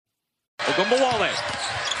Ogunbowale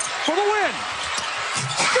for the win.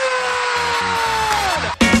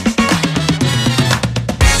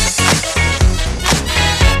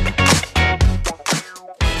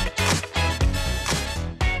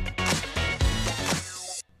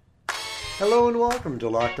 Hello and welcome to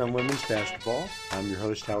Locked On Women's Basketball. I'm your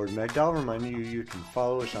host, Howard Megdal, reminding you can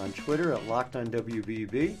follow us on Twitter at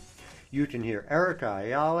LockedOnWBB. You can hear Erica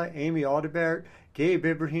Ayala, Amy Audibert, Gabe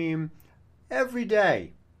Ibrahim every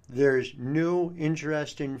day. There's new,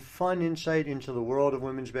 interesting, fun insight into the world of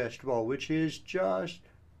women's basketball, which is just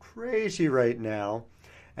crazy right now.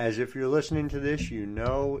 As if you're listening to this, you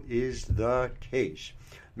know is the case.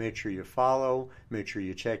 Make sure you follow, make sure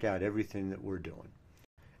you check out everything that we're doing.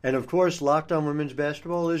 And of course, Locked On Women's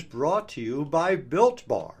Basketball is brought to you by Built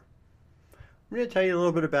Bar. I'm going to tell you a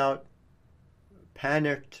little bit about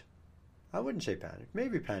panicked, I wouldn't say panicked,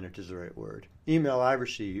 maybe panicked is the right word, email I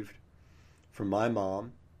received from my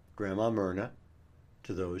mom, Grandma Myrna,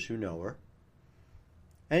 to those who know her.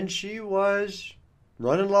 And she was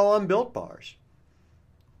running low on Built Bars.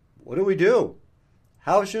 What do we do?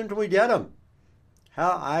 How soon can we get them?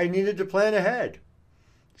 I needed to plan ahead.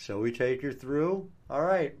 So we take her through. All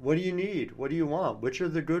right, what do you need? What do you want? Which are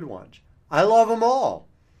the good ones? I love them all.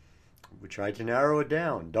 We tried to narrow it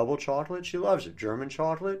down. Double chocolate, she loves it. German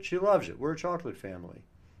chocolate, she loves it. We're a chocolate family.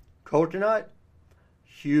 Coconut,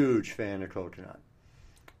 huge fan of coconut.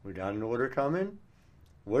 We got an order coming.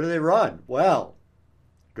 What do they run? Well,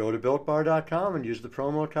 go to BuiltBar.com and use the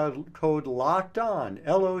promo code LOCKEDON,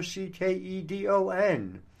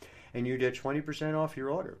 LOCKEDON, and you get 20% off your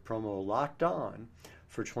order. Promo LOCKEDON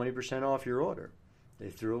for 20% off your order. They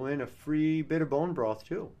threw in a free bit of bone broth,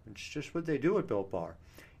 too. It's just what they do at Built Bar.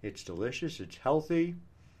 It's delicious. It's healthy.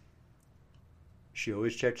 She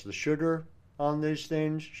always checks the sugar on these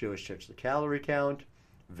things. She always checks the calorie count.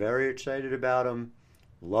 Very excited about them.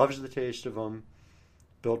 Loves the taste of them.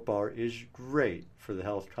 Built Bar is great for the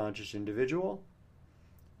health-conscious individual.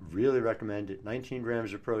 Really recommend it. 19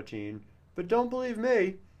 grams of protein. But don't believe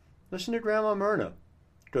me. Listen to Grandma Myrna.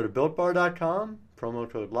 Go to BuiltBar.com. Promo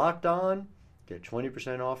code LOCKEDON. Get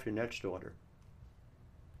 20% off your next order.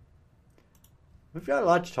 We've got a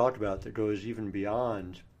lot to talk about that goes even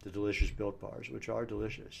beyond the delicious Built Bars, which are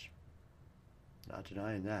delicious. Not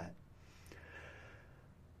denying that.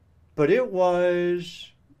 But it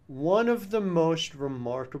was one of the most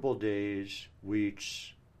remarkable days,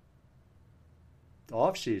 weeks,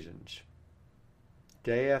 off seasons,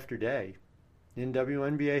 day after day, in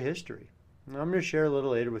WNBA history. And I'm going to share a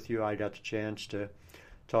little later with you. I got the chance to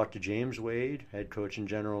talk to James Wade, head coach and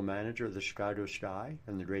general manager of the Chicago Sky,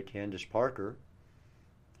 and the great Candace Parker.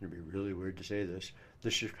 It's going to be really weird to say this.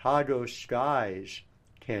 The Chicago Sky's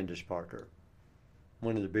Candace Parker,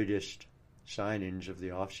 one of the biggest signings of the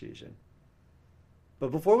offseason.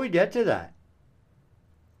 But before we get to that,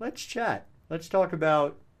 let's chat. Let's talk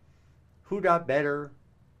about who got better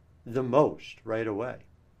the most right away.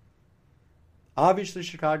 Obviously,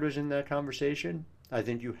 Chicago's in that conversation. I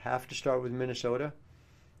think you have to start with Minnesota.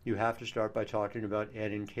 You have to start by talking about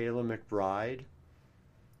adding Kayla McBride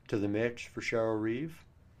to the mix for Cheryl Reeve.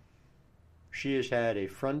 She has had a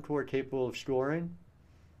front court capable of scoring,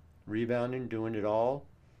 rebounding, doing it all.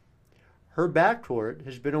 Her backcourt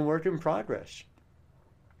has been a work in progress.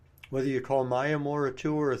 Whether you call Maya Moore a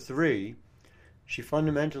 2 or a 3, she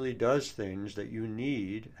fundamentally does things that you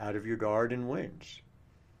need out of your guard and wins.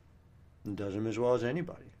 And does them as well as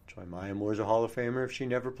anybody. That's why Maya Moore's a Hall of Famer if she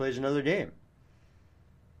never plays another game.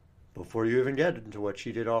 Before you even get into what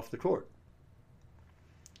she did off the court.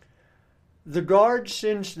 The guards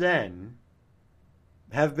since then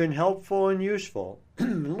have been helpful and useful.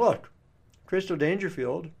 Look, Crystal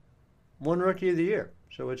Dangerfield won Rookie of the Year,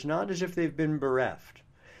 so it's not as if they've been bereft.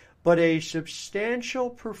 But a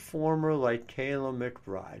substantial performer like Kayla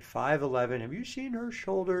McBride, 5'11", have you seen her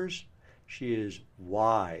shoulders? She is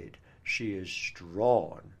wide. She is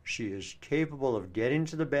strong. She is capable of getting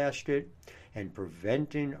to the basket and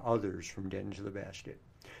preventing others from getting to the basket.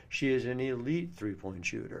 She is an elite three-point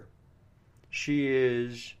shooter. She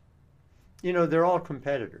is, they're all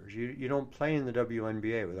competitors. You don't play in the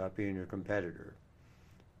WNBA without being a competitor.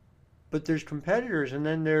 But there's competitors, and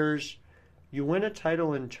then you win a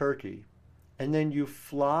title in Turkey, and then you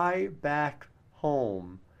fly back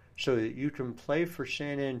home so that you can play for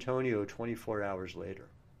San Antonio 24 hours later.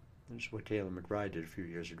 That's what Kayla McBride did a few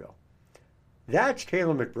years ago. That's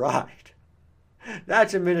Kayla McBride.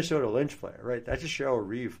 That's a Minnesota Lynch player, right? That's a Cheryl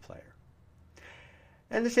Reeve player.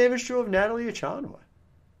 And the same is true of Natalie Achonwa.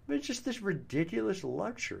 It's just this ridiculous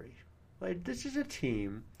luxury. Like, this is a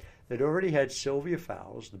team that already had Sylvia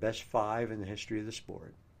Fowles, the best 5 in the history of the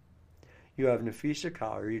sport. You have Nafisa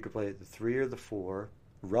Collier. You could play at the 3 or the 4.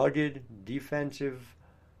 Rugged,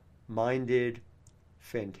 defensive-minded,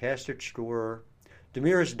 fantastic scorer.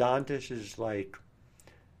 Demiris Dantas is like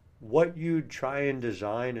what you'd try and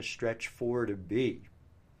design a stretch 4 to be.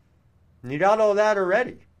 And you got all that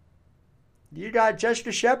already. You got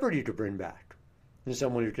Jessica Shepard you could bring back. And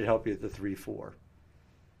someone who could help you at the 3-4.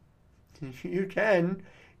 You can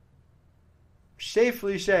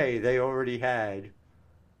safely say they already had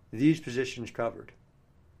these positions covered.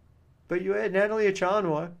 But you had Natalie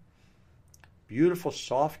Achanwa. Beautiful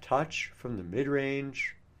soft touch from the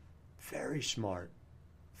mid-range. Very smart.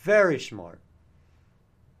 Very smart.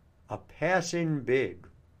 A passing big.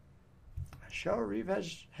 Cheryl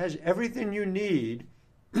Reeve has everything you need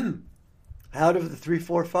out of the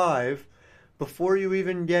 3-4-5 before you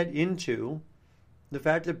even get into the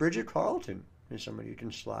fact that Bridget Carlton is somebody you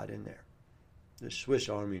can slot in there. The Swiss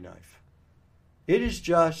Army knife. It is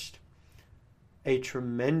just a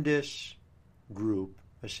tremendous group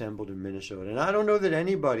assembled in Minnesota. And I don't know that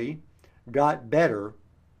anybody got better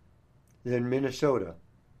than Minnesota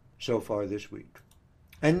so far this week.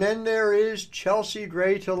 And then there is Chelsea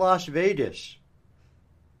Gray to Las Vegas.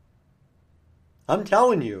 I'm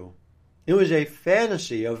telling you, it was a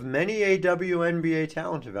fantasy of many a WNBA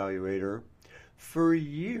talent evaluator for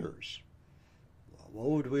years. What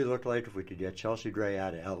would we look like if we could get Chelsea Gray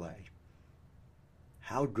out of LA?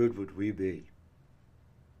 How good would we be?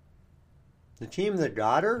 The team that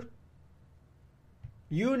got her,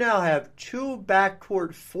 you now have 2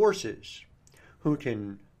 backcourt forces who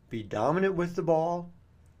can be dominant with the ball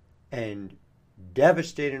and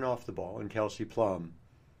devastating off the ball in Kelsey Plum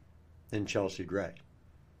and Chelsea Gray.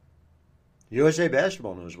 USA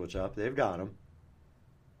Basketball knows what's up. They've got them.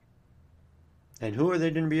 And who are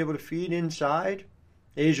they going to be able to feed inside?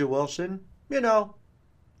 Asia Wilson,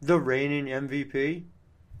 the reigning MVP.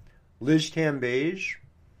 Liz Cambage,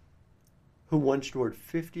 who once scored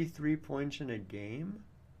 53 points in a game.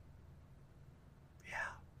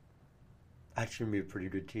 Yeah, that's going to be a pretty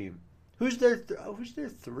good team. Who's their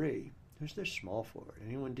 3? Who's their small forward?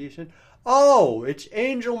 Anyone decent? Oh, it's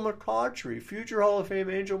Angel McCoughtry, future Hall of Fame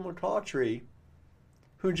Angel McCoughtry,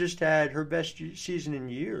 who just had her best season in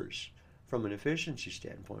years from an efficiency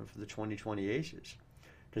standpoint for the 2020 Aces.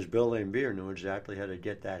 Because Bill Laimbeer knew exactly how to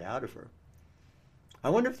get that out of her. I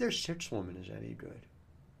wonder if their 6th woman is any good.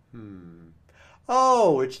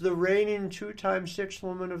 Oh, it's the reigning 2-time 6th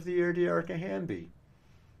woman of the year, Dearica Hamby.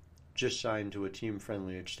 Just signed to a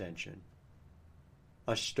team-friendly extension.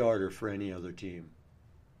 A starter for any other team.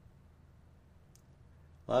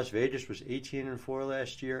 Las Vegas was 18-4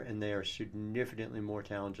 last year, and they are significantly more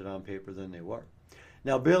talented on paper than they were.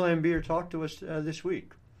 Now, Bill Laimbeer talked to us this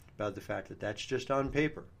week about the fact that that's just on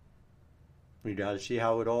paper. We got to see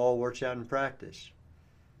how it all works out in practice.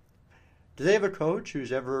 Do they have a coach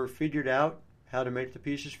who's ever figured out how to make the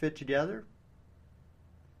pieces fit together?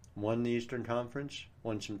 Won the Eastern Conference,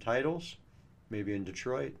 won some titles, maybe in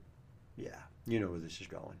Detroit. Yeah, you know where this is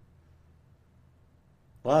going.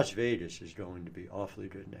 Las Vegas is going to be awfully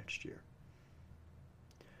good next year.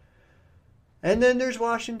 And then there's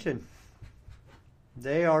Washington.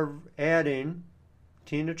 They are adding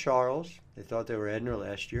Tina Charles. They thought they were adding her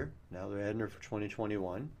last year. Now they're adding her for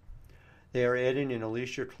 2021. They are adding in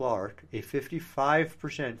Alicia Clark a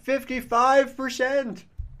 55%. 55%!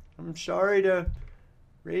 I'm sorry to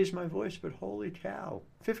raise my voice, but holy cow.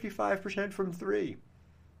 55% from 3.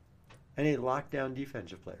 And a lockdown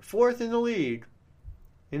defensive player. 4th in the league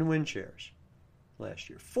in win shares last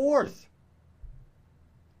year. 4th!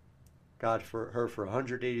 Got her for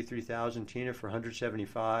 $183,000, Tina for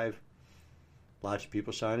 $175,000. Lots of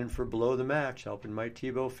people signing for below the max, helping Mike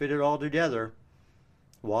Thibault fit it all together.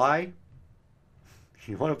 Why?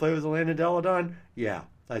 You want to play with Elena Delle Donne? Yeah,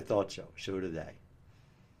 I thought so. So do they.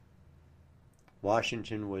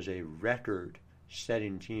 Washington was a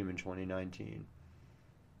record-setting team in 2019.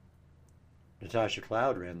 Natasha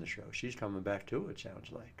Cloud ran the show. She's coming back too, it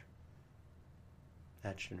sounds like.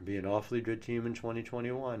 That's going to be an awfully good team in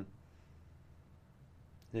 2021.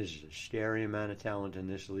 There's a scary amount of talent in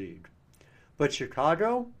this league. But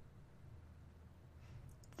Chicago,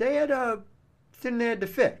 they had a thing they had to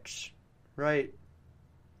fix, right?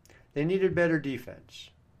 They needed better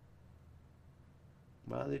defense.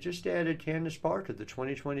 Well, they just added Candace Parker, the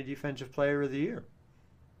 2020 Defensive Player of the Year.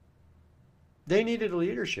 They needed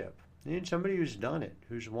leadership. They need somebody who's done it,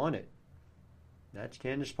 who's won it. That's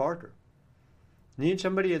Candace Parker. They need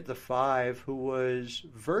somebody at the 5 who was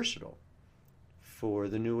versatile for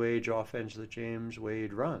the new age offense that James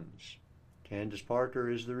Wade runs. Candace Parker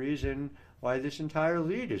is the reason why this entire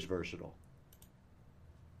league is versatile.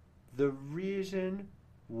 The reason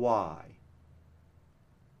why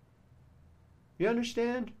You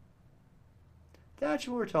understand? That's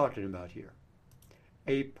what we're talking about here.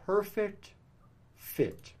 A perfect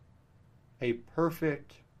fit. A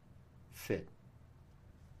perfect fit.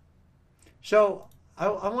 So, I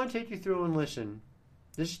want to take you through and listen.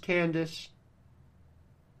 This is Candace.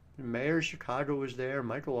 The mayor of Chicago was there.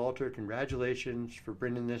 Michael Alter, congratulations for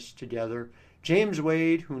bringing this together. James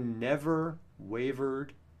Wade, who never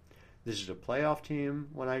wavered. This is a playoff team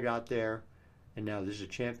when I got there, and now this is a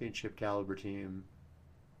championship caliber team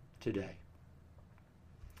today.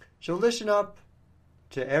 So listen up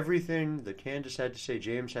to everything that Candace had to say,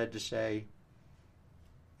 James had to say.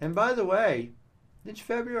 And by the way, it's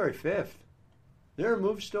February 5th. There are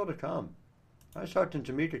moves still to come. I was talking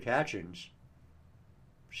to Tamika Catchings.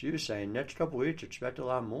 She was saying next couple weeks expect a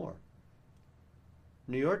lot more.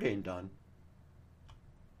 New York ain't done.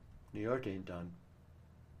 New York ain't done.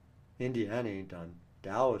 Indiana ain't done.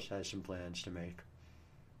 Dallas has some plans to make.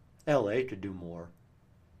 LA could do more.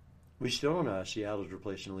 We still don't know how Seattle's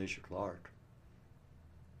replacing Alicia Clark.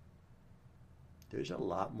 There's a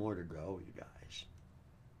lot more to go, you guys.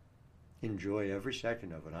 Enjoy every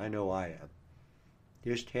second of it. I know I am.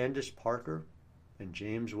 Here's Candace Parker and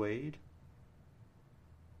James Wade.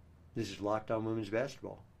 This is Locked On Women's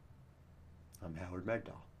Basketball. I'm Howard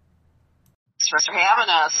Megdal. Thanks for having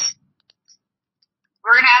us.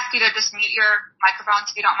 We're going to ask you to just mute your microphones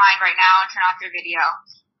if you don't mind right now and turn off your video.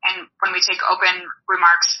 And when we take open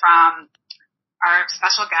remarks from our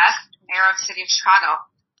special guest, Mayor of the City of Chicago,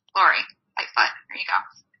 Lori Lightfoot. There you go.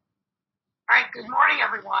 All right. Good morning,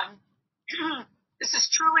 everyone. This is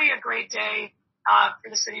truly a great day for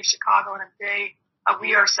the City of Chicago and a day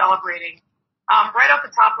we are celebrating. Right off the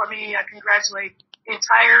top, let me congratulate the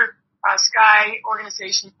entire Sky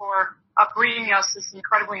organization for bringing us this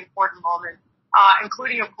incredibly important moment,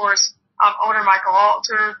 including, of course, owner Michael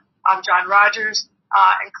Alter, John Rogers,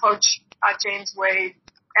 and Coach James Wade.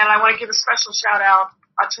 And I want to give a special shout out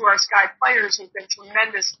to our Sky players who've been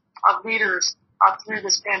tremendous leaders through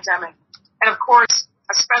this pandemic. And, of course,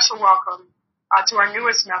 a special welcome to our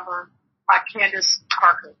newest member, Candace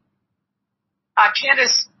Parker.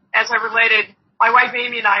 Candace, as I related, my wife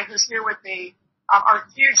Amy and I, who's here with me, are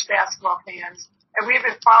huge basketball fans, and we have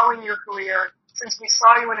been following your career since we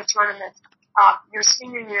saw you in a tournament your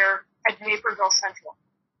senior year at Naperville Central.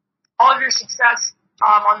 All of your success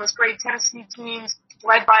on those great Tennessee teams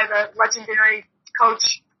led by the legendary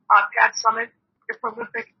coach Pat Summitt, your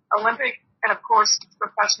prolific Olympic, and of course,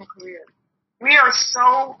 professional career. We are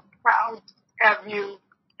so proud of you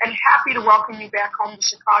and happy to welcome you back home to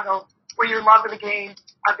Chicago, where your love of the game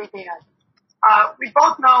began. We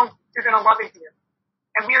both know you're going to love it here,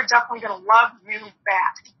 and we are definitely going to love you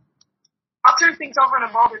back. I'll turn things over in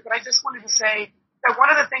a moment, but I just wanted to say that one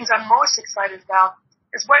of the things I'm most excited about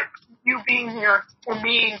is what you being here will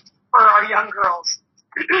mean for our young girls.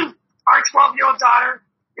 Our 12-year-old daughter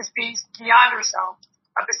is beyond herself,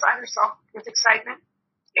 beside herself with excitement,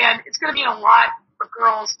 and it's going to mean a lot for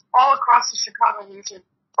girls all across the Chicago region,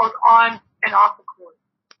 both on and off the court.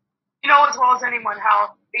 You know as well as anyone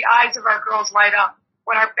how the eyes of our girls light up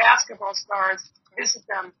when our basketball stars visit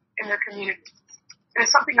them in their communities. And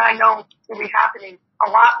it's something I know will be happening a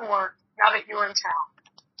lot more now that you're in town.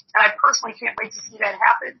 And I personally can't wait to see that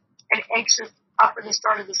happen and anxious for the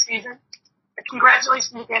start of the season. But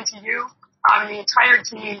congratulations again to you and the entire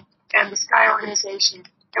team and the Sky organization.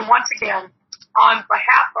 And once again, on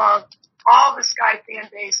behalf of all the Sky fan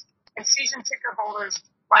base and season ticket holders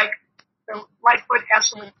like the Lightfoot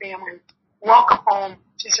Eshelman family, welcome home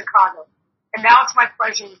to Chicago. And now it's my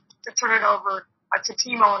pleasure to turn it over to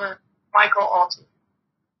team owner Michael Alter.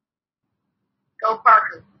 Go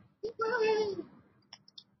Parker.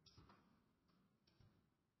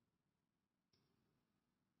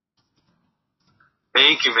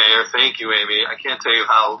 Thank you, Mayor. Thank you, Amy. I can't tell you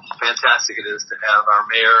how fantastic it is to have our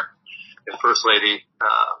Mayor and First Lady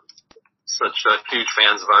such huge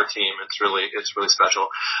fans of our team. It's really special.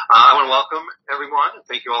 I want to welcome everyone and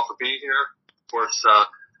thank you all for being here. Of course,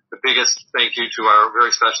 the biggest thank you to our very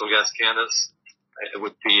special guest, Candace. It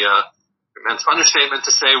would be an immense understatement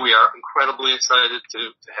to say we are incredibly excited to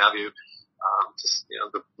have you.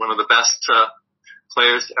 One of the best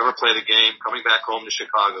players to ever play the game coming back home to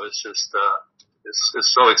Chicago. It's just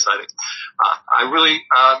it's so exciting. I really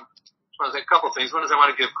want to say a couple of things. One is I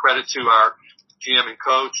want to give credit to our GM and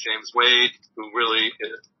coach, James Wade, who really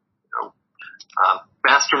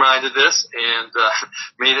masterminded this and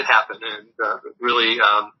made it happen, and really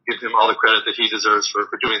give him all the credit that he deserves for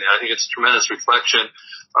doing that. I think it's a tremendous reflection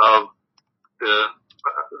of the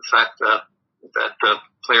fact that that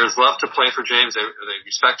players love to play for James. They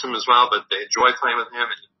respect him as well, but they enjoy playing with him,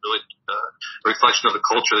 and really a reflection of the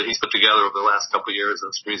culture that he's put together over the last couple of years.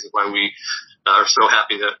 That's the reason why we are so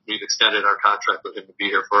happy that we've extended our contract with him to be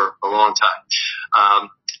here for a long time.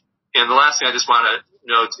 And the last thing I just want to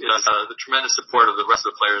note is the tremendous support of the rest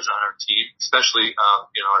of the players on our team, especially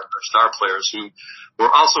our star players who were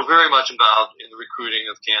also very much involved in the recruiting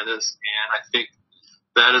of Candace. And I think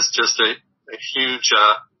that is just a huge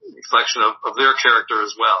reflection of their character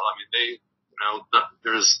as well. I mean,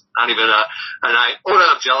 there's not even an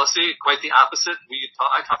iota of jealousy. Quite the opposite.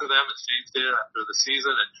 I talked to them as James did after the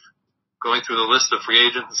season, and going through the list of free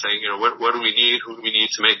agents and saying, what do we need? Who do we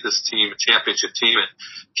need to make this team a championship team? And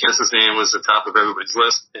Candace's name was the top of everybody's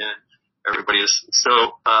list, and everybody is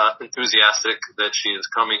so enthusiastic that she is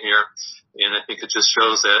coming here. And I think it just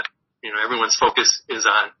shows that everyone's focus is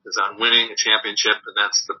on winning a championship, and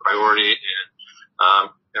that's the priority.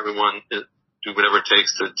 And everyone do whatever it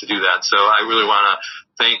takes to do that. So I really want to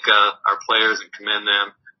thank our players and commend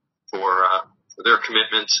them for their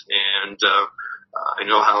commitment, and I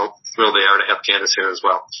know how thrilled they are to have Candace here as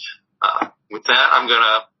well. With that, I'm going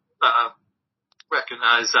to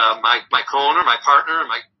recognize my co-owner, my partner, and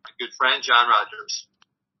my good friend, John Rogers.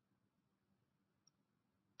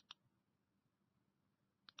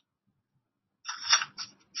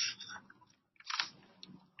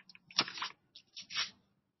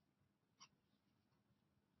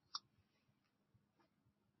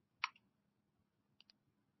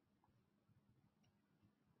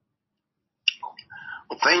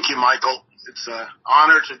 Well, thank you, Michael. It's an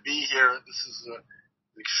honor to be here. This is an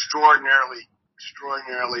extraordinarily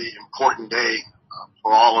important day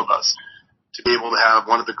for all of us to be able to have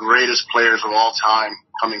one of the greatest players of all time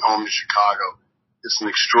coming home to Chicago. It's an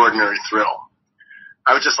extraordinary thrill.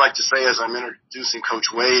 I would just like to say, as I'm introducing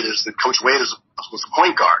Coach Wade, is that Coach Wade was a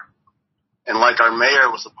point guard. And like our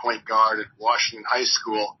mayor was a point guard at Washington High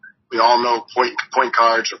School, we all know point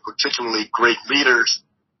guards are particularly great leaders.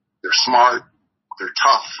 They're smart. They're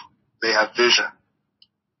tough. They have vision.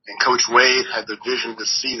 And Coach Wade had the vision to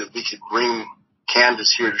see that we could bring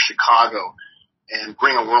Candace here to Chicago and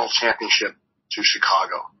bring a world championship to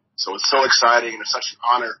Chicago. So it's so exciting, and it's such an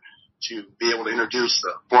honor to be able to introduce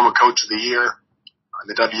the former Coach of the Year in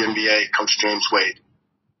the WNBA, Coach James Wade.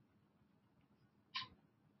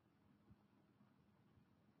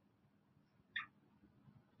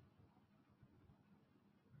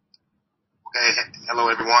 Okay. Hello,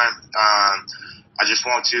 everyone. I just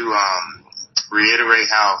want to reiterate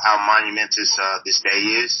how monumentous this day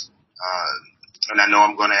is. And I know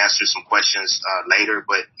I'm going to answer some questions later,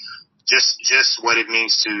 but just what it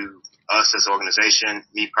means to us as an organization,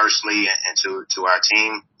 me personally, and to our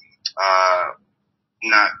team.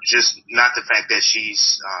 Not the fact that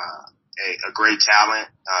she's a great talent,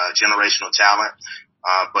 generational talent,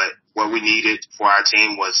 but what we needed for our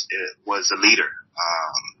team was a leader.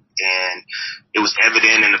 And it was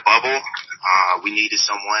evident in the bubble. We needed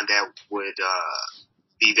someone that would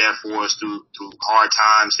be there for us through hard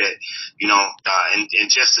times. That and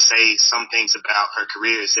just to say some things about her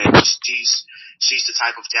career is that she's the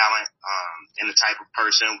type of talent and the type of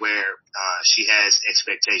person where she has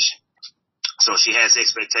expectation. So she has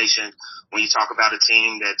expectation when you talk about a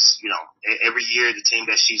team that's, every year the team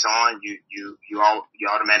that she's on, you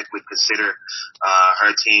automatically consider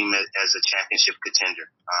her team as a championship contender.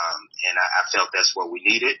 And I felt that's what we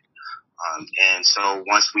needed. And so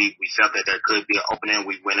once we felt that there could be an opening,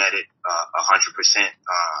 we went at it 100%.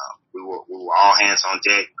 We were all hands on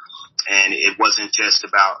deck. And it wasn't just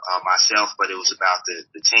about myself, but it was about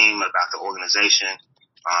the team, about the organization,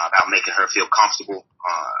 about making her feel comfortable,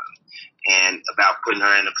 and about putting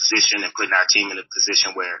her in a position and putting our team in a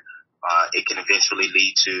position where it can eventually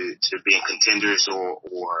lead to being contenders or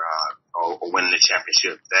winning the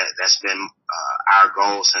championship. That's been our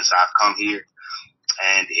goal since I've come here,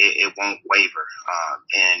 and it won't waver.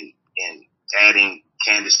 And adding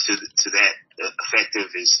Candace to that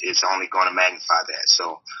effective is only going to magnify that.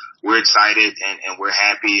 So we're excited and we're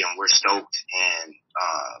happy and we're stoked, and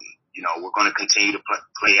we're going to continue to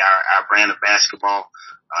play our brand of basketball.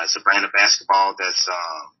 It's a brand of basketball that's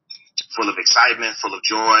full of excitement, full of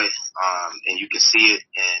joy, and you can see it,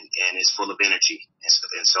 and it's full of energy.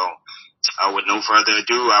 And so with no further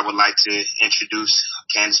ado, I would like to introduce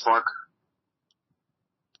Candace Parker.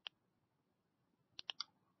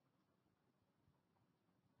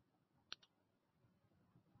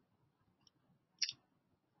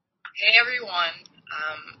 Hey, everyone.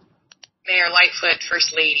 Mayor Lightfoot,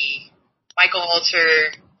 First Lady, Michael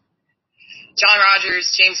Alter, John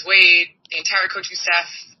Rogers, James Wade, the entire coaching staff,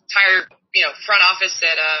 entire front office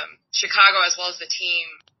at Chicago, as well as the team.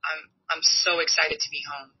 I'm so excited to be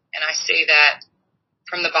home. And I say that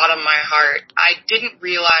from the bottom of my heart. I didn't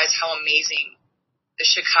realize how amazing the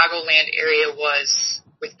Chicagoland area was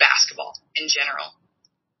with basketball in general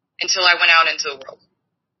until I went out into the world.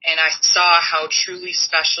 And I saw how truly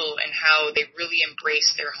special and how they really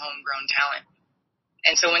embrace their homegrown talent.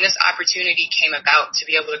 And so when this opportunity came about to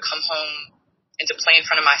be able to come home and to play in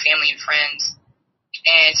front of my family and friends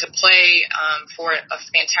and to play for a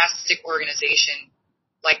fantastic organization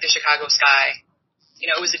like the Chicago Sky, you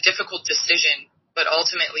know, it was a difficult decision, but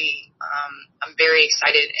ultimately I'm very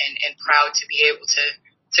excited and proud to be able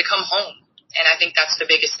to come home. And I think that's the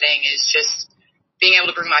biggest thing, is just being able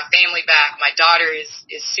to bring my family back. My daughter is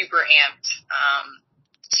super amped.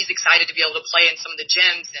 She's excited to be able to play in some of the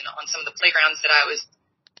gyms and on some of the playgrounds that I was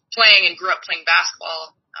playing and grew up playing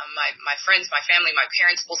basketball. My friends, my family, my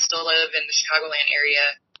parents will still live in the Chicagoland area.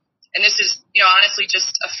 And this is, you know, honestly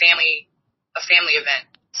just a family event.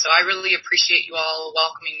 So I really appreciate you all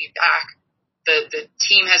welcoming me back. The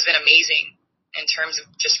team has been amazing in terms of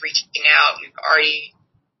just reaching out. We've already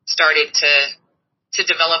started to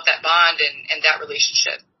develop that bond and that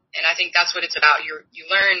relationship. And I think that's what it's about. You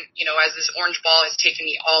learn, you know, as this orange ball has taken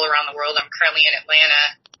me all around the world. I'm currently in Atlanta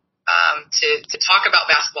to talk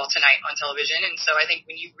about basketball tonight on television. And so I think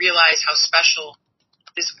when you realize how special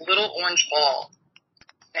this little orange ball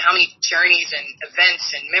and how many journeys and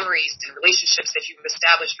events and memories and relationships that you've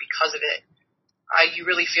established because of it, you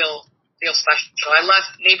really feel special. I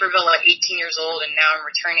left Naperville at 18 years old, and now I'm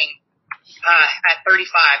returning at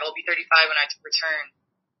 35. I'll be 35 when I return.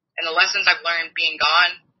 And the lessons I've learned being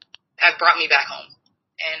gone have brought me back home.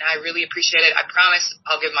 And I really appreciate it. I promise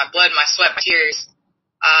I'll give my blood, my sweat, my tears,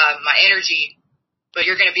 my energy, but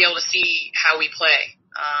you're going to be able to see how we play,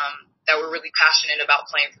 that we're really passionate about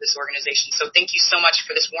playing for this organization. So thank you so much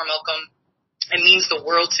for this warm welcome. It means the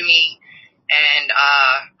world to me, and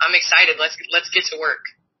I'm excited. Let's get to work.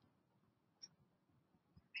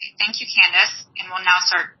 Thank you, Candace. And we'll now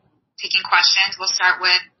start taking questions. We'll start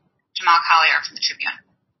with Jamal Collier from the Tribune.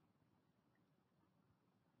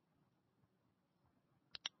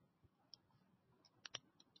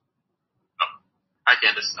 Hi,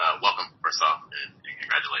 Candace. Welcome, first off, and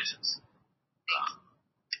congratulations.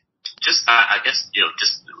 I guess, you know,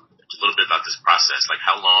 just a little bit about this process. Like,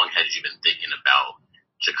 how long had you been thinking about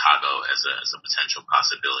Chicago as a potential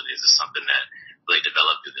possibility? Is this something that really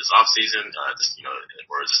developed through this off season,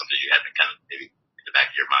 or is it something you had been kind of maybe in the back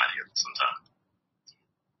of your mind here sometime?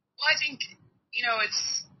 Well, I think, you know,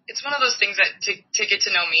 it's one of those things that to get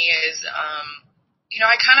to know me is, you know,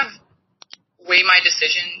 I kind of weigh my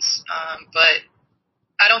decisions, but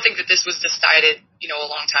I don't think that this was decided, you know, a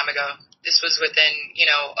long time ago. This was within, you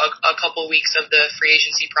know, a couple weeks of the free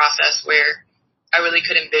agency process where I really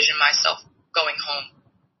could envision myself going home.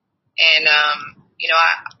 And, you know,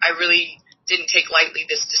 I really didn't take lightly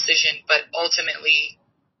this decision, but ultimately,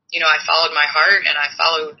 you know, I followed my heart and I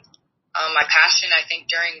followed my passion. I think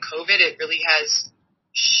during COVID, it really has,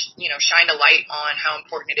 you know, shined a light on how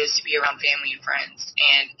important it is to be around family and friends.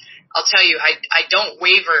 And I'll tell you, I don't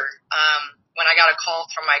waver. When I got a call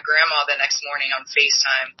from my grandma the next morning on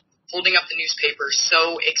FaceTime, holding up the newspaper,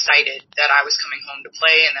 so excited that I was coming home to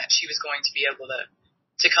play and that she was going to be able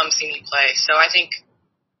to come see me play. So I think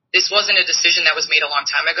this wasn't a decision that was made a long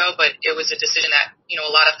time ago, but it was a decision that, you know,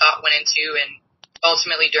 a lot of thought went into, and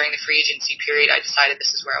ultimately during the free agency period, I decided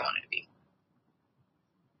this is where I wanted to be.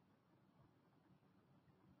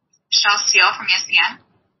 Michelle Steele from ESPN.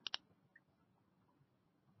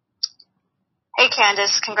 Hey,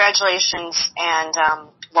 Candace, congratulations and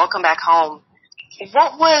welcome back home.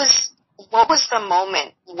 What was the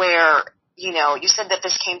moment where, you know, you said that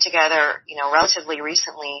this came together, you know, relatively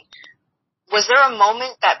recently. Was there a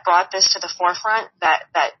moment that brought this to the forefront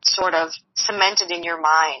that sort of cemented in your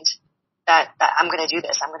mind that I'm going to do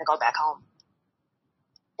this, I'm going to go back home?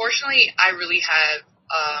 Fortunately, I really have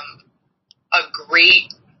a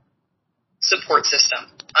great support system.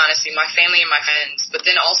 Honestly, my family and my friends, but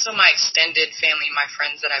then also my extended family and my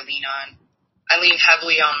friends that I lean on. I lean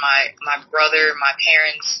heavily on my brother, my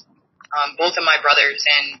parents, both of my brothers.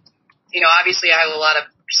 And, you know, obviously I have a lot of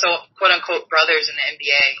quote unquote brothers in the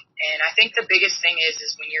NBA. And I think the biggest thing is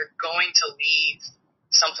when you're going to leave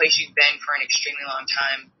someplace you've been for an extremely long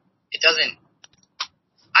time,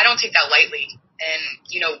 I don't take that lightly. And,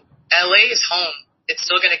 you know, LA is home. It's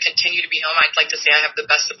still going to continue to be home. I'd like to say I have the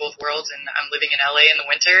best of both worlds, and I'm living in LA in the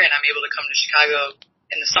winter, and I'm able to come to Chicago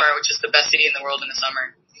in the summer, which is the best city in the world in the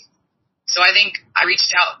summer. So I think I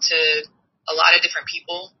reached out to a lot of different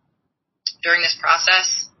people during this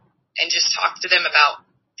process and just talked to them about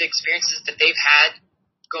the experiences that they've had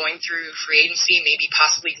going through free agency, maybe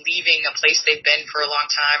possibly leaving a place they've been for a long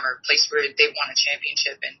time or a place where they've won a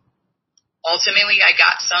championship. And ultimately I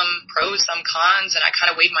got some pros, some cons, and I kind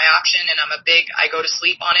of weighed my option, and I go to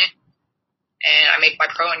sleep on it, and I make my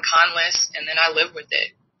pro and con list, and then I live with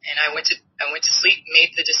it. And I went to sleep,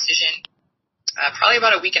 made the decision, probably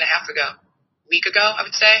about a week ago, I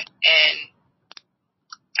would say. And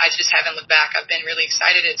I just haven't looked back. I've been really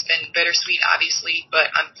excited. It's been bittersweet, obviously, but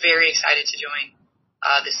I'm very excited to join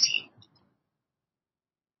this team.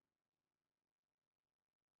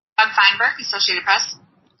 Doug Feinberg, Associated Press.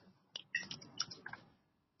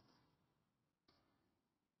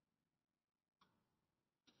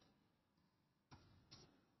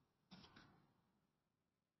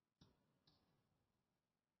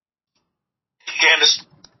 Candace,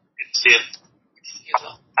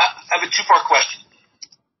 I have a two-part question.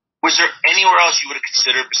 Was there anywhere else you would have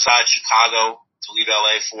considered besides Chicago to leave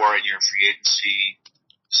LA for in your free agency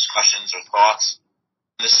discussions or thoughts?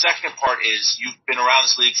 And the second part is you've been around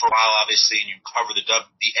this league for a while, obviously, and you cover the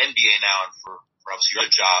NBA now and for obviously your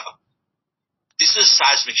other job. This is a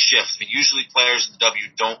seismic shift. I mean, usually players in the W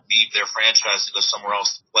don't leave their franchise to go somewhere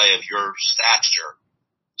else to play of your stature.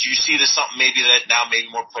 Do you see this something maybe that now maybe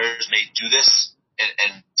more players may do this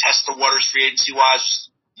and test the waters free agency wise?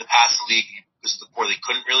 In the past, the league was before they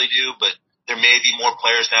couldn't really do, but there may be more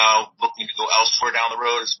players now looking to go elsewhere down the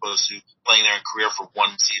road as opposed to playing their career for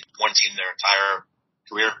one team their entire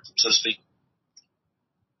career, so to speak.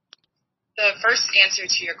 The first answer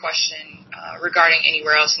to your question regarding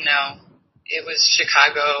anywhere else, no. It was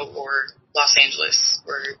Chicago or Los Angeles,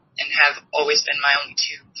 and have always been my only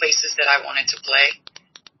two places that I wanted to play.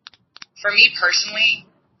 For me personally,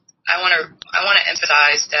 I want to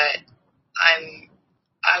emphasize that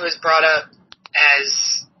I was brought up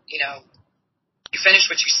as, you finish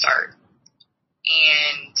what you start.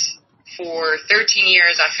 And for 13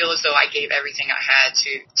 years, I feel as though I gave everything I had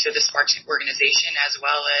to the Sparks organization, as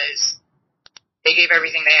well as they gave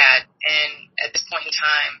everything they had. And at this point in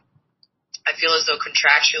time, I feel as though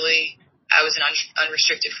contractually I was an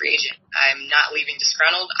unrestricted free agent. I'm not leaving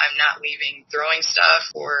disgruntled. I'm not leaving throwing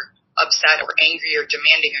stuff or upset or angry or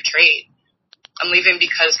demanding a trade. I'm leaving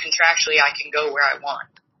because contractually I can go where I want.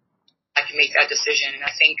 I can make that decision. And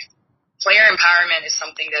I think player empowerment is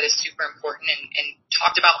something that is super important and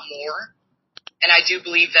talked about more. And I do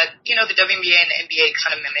believe that, the WNBA and the NBA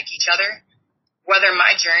kind of mimic each other. Whether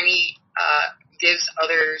my journey gives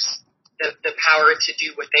others the power to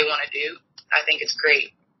do what they want to do, I think it's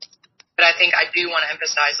great. But I think I do want to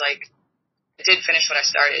emphasize, I did finish what I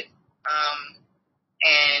started.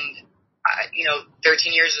 And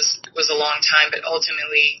 13 years was a long time, but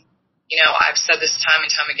ultimately, I've said this time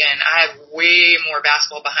and time again, I have way more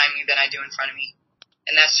basketball behind me than I do in front of me.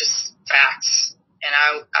 And that's just facts. And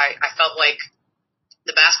I felt like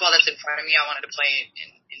the basketball that's in front of me, I wanted to play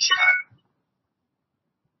in Chicago.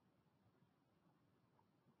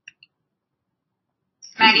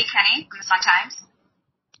 Maddie Kenny from the Sun-Times.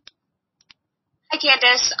 Hi,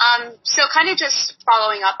 Candace. So kind of just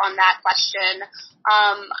following up on that question,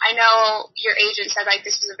 I know your agent said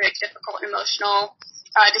this is a very difficult and emotional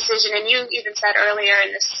decision, and you even said earlier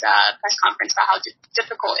in this press conference about how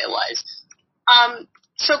difficult it was.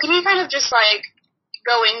 So can you kind of just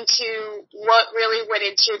go into what really went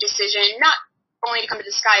into your decision, not only to come to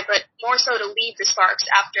the Sky, but more so to leave the Sparks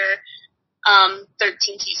after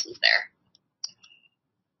 13 seasons there?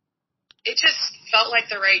 It just felt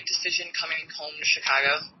like the right decision coming home to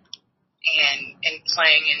Chicago and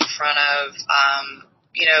playing in front of,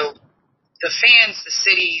 the fans, the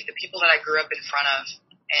city, the people that I grew up in front of,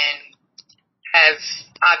 and have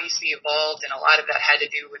obviously evolved. And a lot of that had to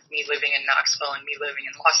do with me living in Knoxville and me living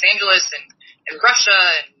in Los Angeles and Russia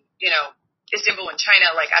and, Istanbul and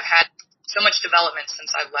China. I've had so much development since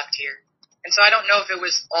I've left here. And so I don't know if it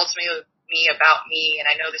was ultimately about me, and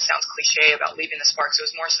I know this sounds cliche about leaving the Sparks. It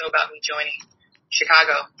was more so about me joining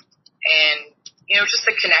Chicago. And, just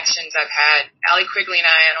the connections I've had. Allie Quigley and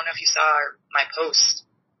I don't know if you saw my post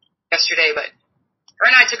yesterday, but her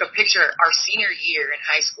and I took a picture our senior year in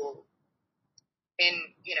high school. And,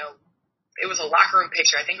 it was a locker room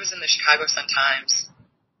picture. I think it was in the Chicago Sun-Times.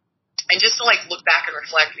 And just to look back and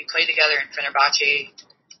reflect, we played together in Fenerbahce.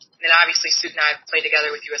 And then obviously Sue and I played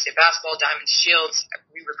together with USA Basketball, Diamond Shields.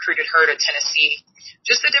 We recruited her to Tennessee.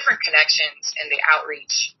 Just the different connections and the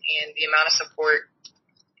outreach and the amount of support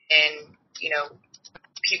and,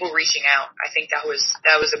 people reaching out. I think that was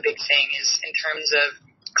a big thing, is in terms of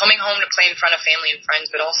coming home to play in front of family and friends,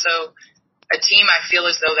 but also a team I feel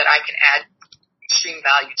as though that I can add extreme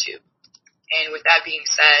value to. And with that being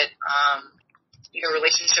said,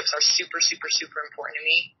 relationships are super, super, super important to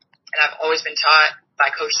me. And I've always been taught by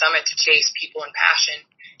Coach Summit to chase people and passion.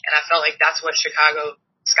 And I felt like that's what Chicago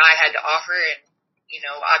Sky had to offer. And,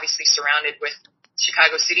 obviously surrounded with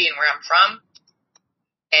Chicago City and where I'm from.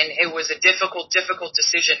 And it was a difficult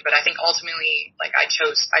decision, but I think ultimately, like, I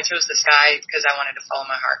chose the Sky because I wanted to follow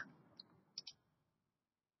my heart.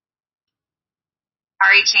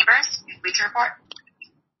 Ari Chambers, Bleacher Report.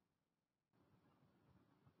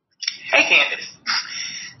 Hey, Candace.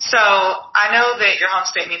 So I know that your home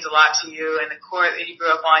state means a lot to you, and the court that you grew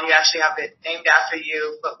up on, you actually have it named after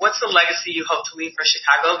you. But what's the legacy you hope to leave for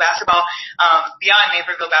Chicago basketball, beyond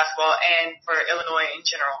Naperville basketball, and for Illinois in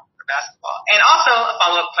general for basketball? And also a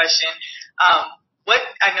follow-up question: what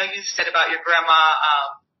I know you said about your grandma,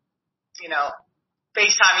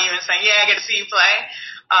 FaceTime you and saying, "Yeah, I get to see you play."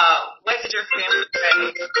 What did your family say?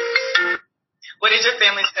 What did your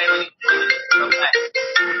family say when you play?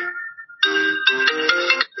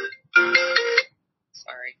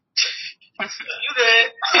 Sorry. You good?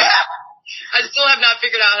 I still have not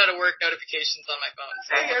figured out how to work notifications on my phone.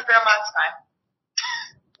 Say your grandma's fine.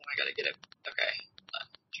 Oh, I gotta get it. Okay.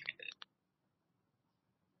 Okay.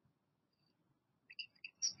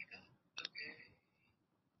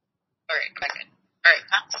 Alright, I'm back in. Alright.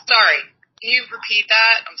 Sorry. Can you repeat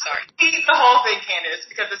that? I'm sorry. Repeat the whole thing, Candace,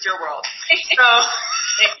 because it's your world. So,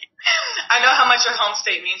 I know how much your home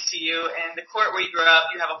state means to you, and the court where you grew up,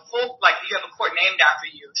 you have a court named after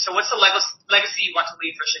you. So what's the legacy you want to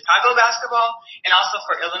leave for Chicago basketball and also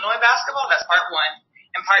for Illinois basketball? That's part one.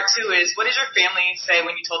 And part two is, what did your family say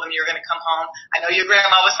when you told them you were going to come home? I know your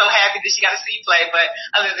grandma was so happy that she got to see you play, but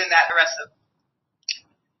other than that, the rest of it.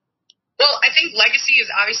 Well, I think legacy is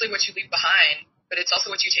obviously what you leave behind, but it's also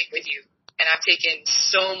what you take with you. And I've taken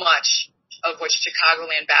so much of what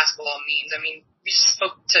Chicagoland basketball means. I mean, we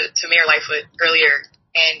spoke to Mayor Lightfoot earlier,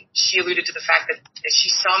 and she alluded to the fact that she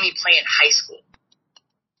saw me play in high school.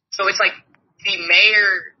 So it's like the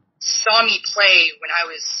mayor saw me play when I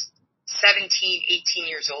was 17, 18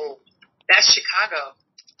 years old. That's Chicago.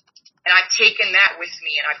 And I've taken that with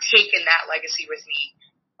me, and I've taken that legacy with me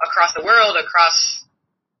across the world, across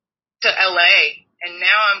to LA. And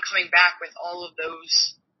now I'm coming back with all of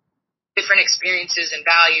those different experiences and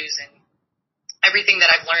values and everything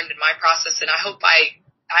that I've learned in my process. And I hope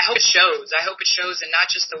it shows. I hope it shows in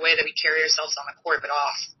not just the way that we carry ourselves on the court, but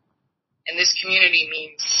off. And this community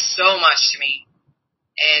means so much to me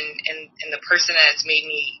and the person that it's made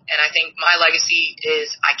me. And I think my legacy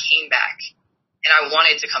is I came back and I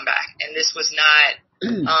wanted to come back. And this was not,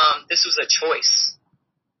 this was a choice.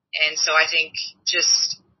 And so I think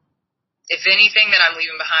just, if anything that I'm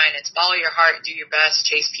leaving behind, it's follow your heart, do your best,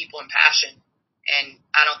 chase people and passion. And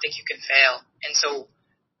I don't think you can fail. And so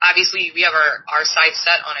obviously we have our sights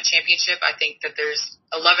set on a championship. I think that there's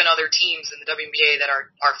 11 other teams in the WNBA that are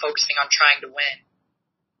focusing on trying to win.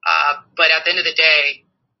 But at the end of the day,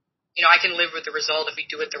 I can live with the result if we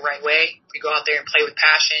do it the right way. If we go out there and play with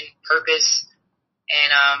passion, purpose.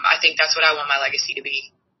 And I think that's what I want my legacy to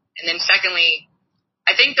be. And then secondly,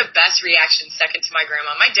 I think the best reaction, second to my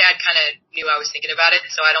grandma, my dad kind of knew I was thinking about it,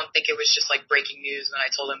 so I don't think it was just like breaking news when I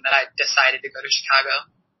told him that I decided to go to Chicago.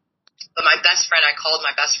 But my best friend, I called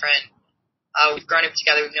my best friend. We've grown up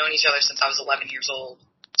together. We've known each other since I was 11 years old.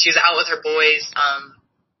 She was out with her boys,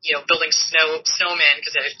 building snowmen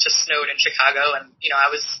because it just snowed in Chicago, and I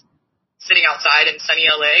was sitting outside in sunny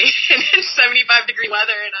LA in 75-degree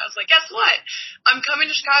weather, and I was like, guess what? I'm coming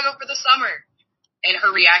to Chicago for the summer. And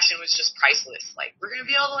her reaction was just priceless. Like, we're going to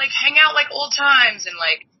be able to, hang out like old times. And,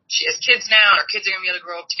 she has kids now, and her kids are going to be able to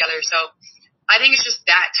grow up together. So I think it's just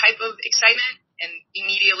that type of excitement. And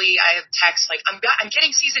immediately I have texts I'm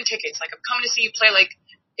getting season tickets. I'm coming to see you play,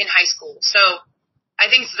 in high school. So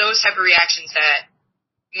I think it's those type of reactions that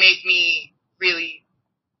make me really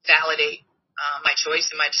validate my choice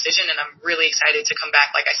and my decision. And I'm really excited to come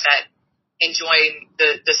back, like I said, and join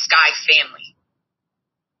the Sky family.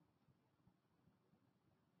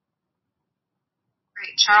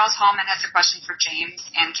 Great. Charles Hallman has a question for James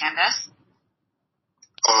and Candace.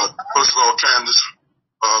 First of all, Candace,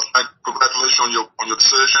 congratulations on your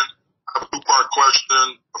decision. I have a two-part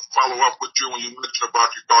question to follow up with you when you mentioned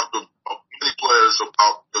about you talked to many players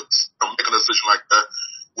about making a decision like that.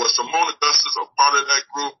 Was Simone Augustus a part of that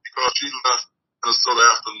group because she left Minnesota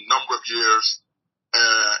after a number of years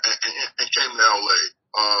and came to LA?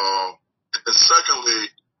 And then secondly,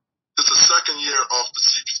 this is the second year of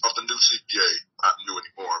the new CBA, not new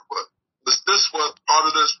anymore, but was this what part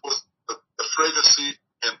of this was the fragrancy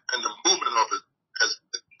and the movement of it has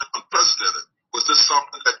been unprecedented? Was this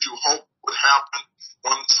something that you hoped would happen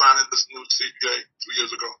when signing this new CBA 2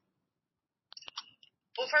 years ago?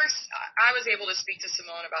 Well, first, I was able to speak to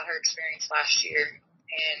Simone about her experience last year,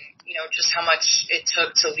 and, you know, just how much it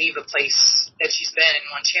took to leave a place that she's been and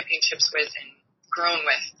won championships with and grown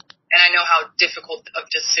with. And I know how difficult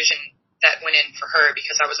of decision that went in for her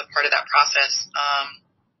because I was a part of that process.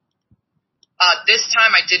 This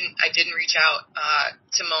time I didn't reach out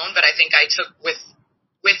to Moan, but I think I took with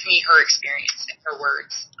me her experience and her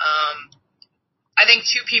words. I think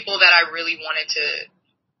two people that I really wanted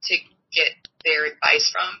to get their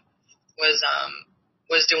advice from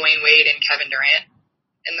was Dwayne Wade and Kevin Durant,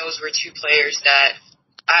 and those were two players that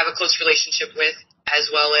I have a close relationship with, as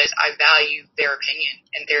well as I value their opinion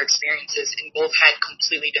and their experiences, and both had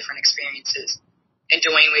completely different experiences. And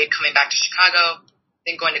Dwayne Wade coming back to Chicago,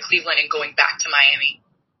 then going to Cleveland and going back to Miami.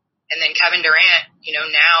 And then Kevin Durant, you know,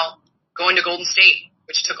 now going to Golden State,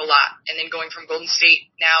 which took a lot, and then going from Golden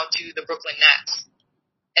State now to the Brooklyn Nets.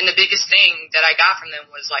 And the biggest thing that I got from them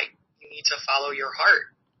was like, you need to follow your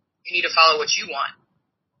heart. You need to follow what you want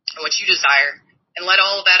and what you desire, and let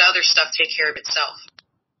all of that other stuff take care of itself.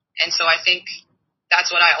 And so I think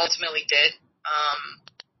that's what I ultimately did.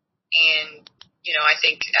 And, you know, I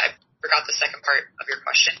think I forgot the second part of your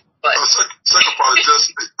question, but second part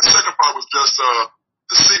was just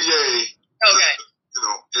the CBA. Okay. You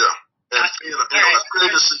know, yeah. And being a free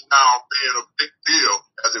agency now being a big deal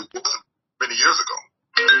as it wasn't many years ago.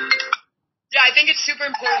 Yeah, I think it's super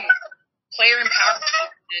important. Player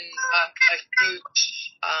empowerment and a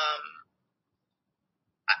huge,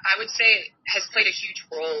 I would say, has played a huge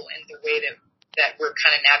role in the way that we're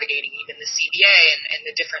kind of navigating even the CBA and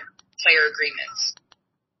the different player agreements.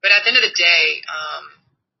 But at the end of the day,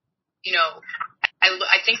 you know,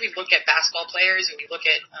 I think we look at basketball players and we look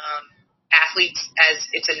at athletes as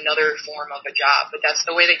it's another form of a job, but that's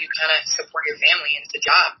the way that you kind of support your family, and it's a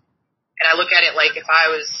job. And I look at it like if I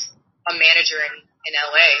was a manager in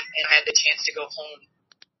LA and I had the chance to go home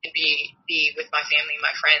and be with my family and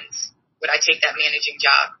my friends, would I take that managing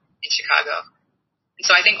job in Chicago? And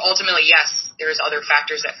so I think ultimately, yes, there's other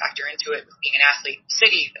factors that factor into it with being an athlete,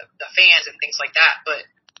 city, the fans and things like that. But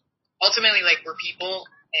ultimately, like, we're people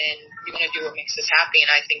and we want to do what makes us happy.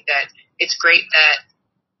 And I think that it's great that,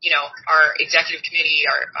 you know, our executive committee,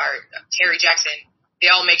 our Terry Jackson, they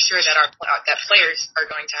all make sure that that players are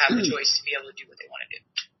going to have the choice to be able to do what they want to do.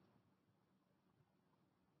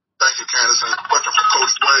 Thank you, Candace. And a question from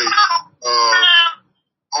Coach Wade.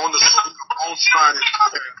 On signing,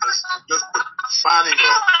 just the signing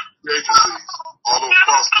of free agencies all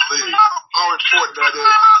across the league, how important that is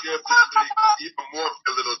to give this league even more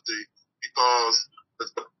validity, because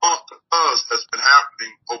the buzz that's been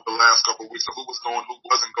happening over the last couple of weeks of who was going, who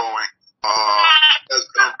wasn't going, has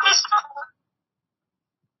been impressive.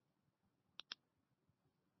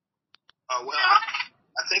 Well,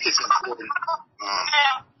 I think it's important.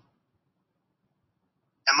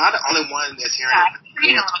 Am I the only one that's hearing it? I'm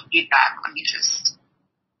getting a little feedback. Let me just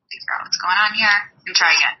figure out what's going on here and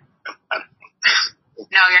try again.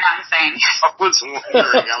 No, you're not insane. I was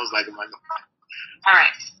wondering. I was like, am I going? All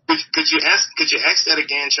right. Could you ask that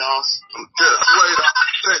again, Charles? Yes,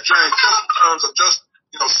 wait, James, just in terms of just,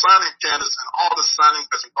 you know, signing Candace and all the signing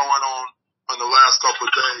that's been going on in the last couple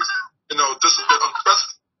of days, you know, this has been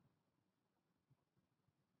unprecedented.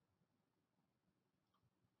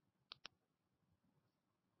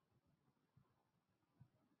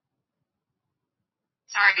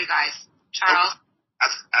 Sorry, you guys. Charles?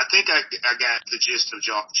 I think I got the gist of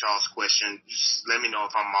Charles' question. Just let me know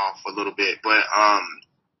if I'm off a little bit. But,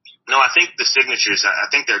 no, I think the signatures,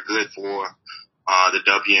 I think they're good for the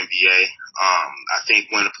WNBA. I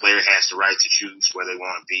think when a player has the right to choose where they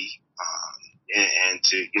want to be, and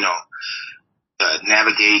to, you know,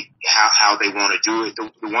 navigate how they want to do it.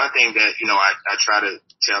 The one thing that, you know, I try to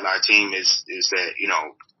tell our team is that, you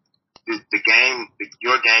know, the game,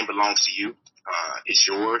 your game belongs to you. It's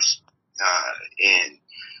yours. And,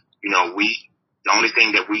 you know, the only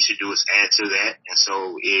thing that we should do is add to that. And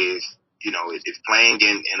so if playing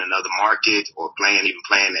in another market, or playing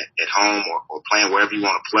at home, or playing wherever you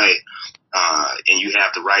want to play, and you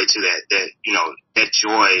have the right to that, you know, that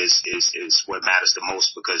joy is what matters the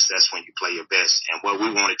most, because that's when you play your best. And what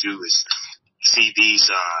we want to do is see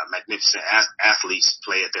these, magnificent athletes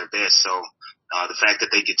play at their best. So, the fact that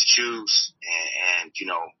they get to choose and you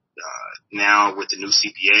know, now with the new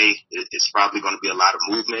CBA, it's probably going to be a lot of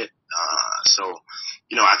movement. So,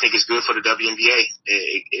 you know, I think it's good for the WNBA.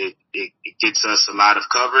 It gets us a lot of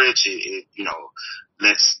coverage. You know,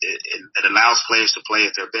 it allows players to play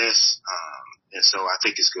at their best. And so I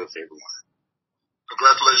think it's good for everyone.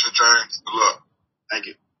 Congratulations, James. Good luck. Thank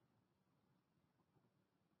you.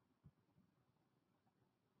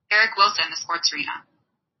 Eric Wilson, the Sports Arena.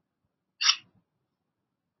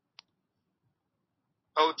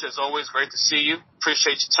 Coach, as always, great to see you.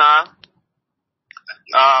 Appreciate your time.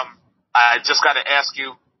 I just got to ask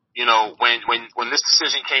you, when this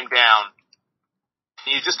decision came down,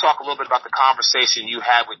 can you just talk a little bit about the conversation you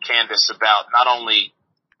had with Candace about not only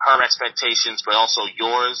her expectations, but also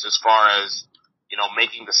yours as far as,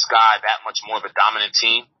 making the Sky that much more of a dominant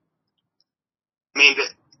team?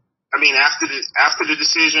 After the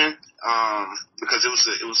decision, because it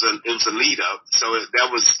was a lead up, so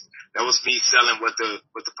that was me selling what the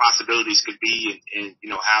possibilities could be, and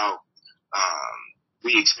how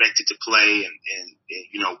we expected to play, and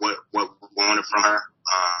what we wanted from her.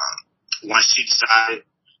 Once she decided,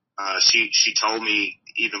 she told me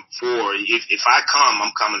even before, if I come,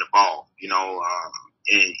 I'm coming to ball,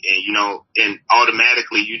 and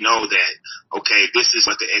automatically that, okay, this is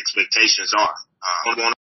what the expectations are. I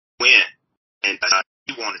want to win, and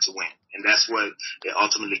she wanted to win, and that's what it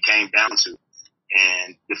ultimately came down to.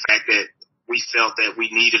 And the fact that we felt that we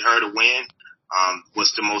needed her to win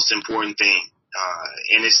was the most important thing.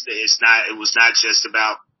 And it was not just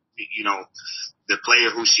about the player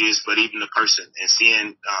who she is, but even the person, and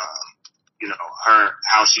seeing her,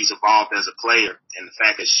 how she's evolved as a player, and the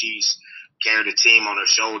fact that she's carried a team on her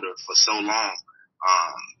shoulder for so long.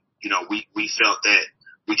 We felt that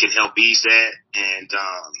we could help ease that, and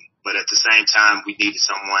but at the same time, we needed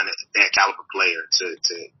someone, that caliber player, to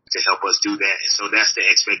help us do that. And so that's the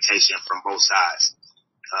expectation from both sides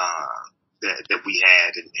that we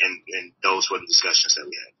had, and those were the discussions that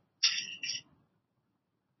we had.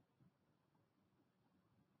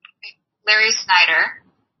 Larry Snyder,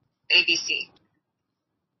 ABC.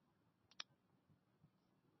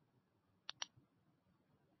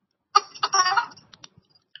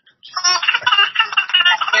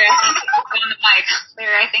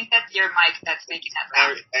 Larry, I think that's your mic that's making that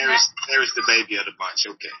sound. Larry's the baby of the bunch.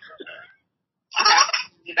 Okay. Okay.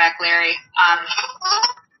 Be back, Larry.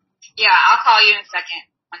 Yeah, I'll call you in a second.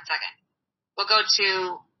 1 second. We'll go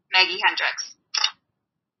to Maggie Hendricks.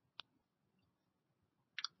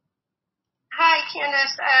 Hi,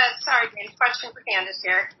 Candace. Sorry, James. Question for Candace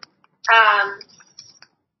here.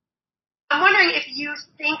 I'm wondering if you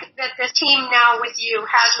think that this team now with you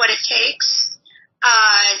has what it takes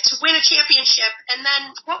to win a championship, and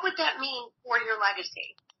then what would that mean for your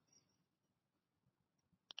legacy?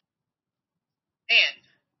 Man,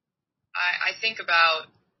 I think about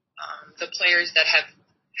the players that have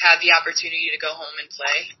had the opportunity to go home and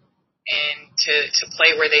play, and to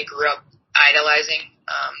play where they grew up idolizing.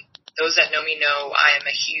 Those that know me know I am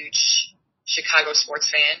a huge Chicago sports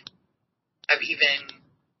fan. I've even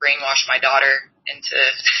brainwashed my daughter into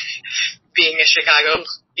being a Chicagoland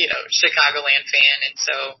fan. And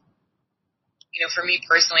so, for me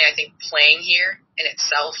personally, I think playing here in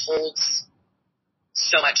itself holds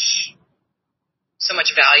so much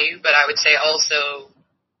value, but I would say also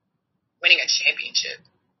winning a championship,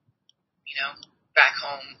 back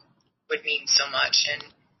home would mean so much. And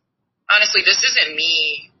honestly, this isn't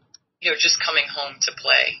me, just coming home to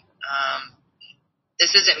play.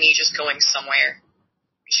 This isn't me just going somewhere.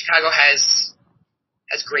 Chicago has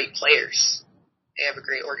great players. They have a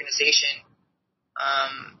great organization.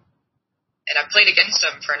 And I've played against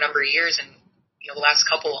them for a number of years, and, the last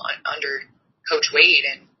couple under Coach Wade,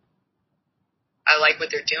 and I like what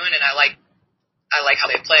they're doing, and I like how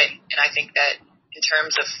they play. And I think that in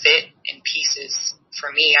terms of fit and pieces, for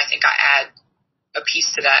me, I think I add a piece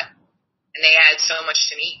to that, and they add so much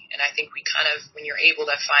to me. And I think we kind of, when you're able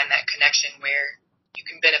to find that connection where you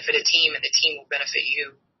can benefit a team and the team will benefit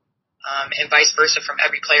you, and vice versa from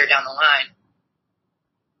every player down the line,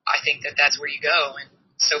 I think that that's where you go. And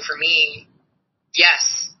so for me,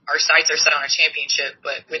 yes, our sights are set on a championship,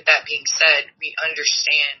 but with that being said, we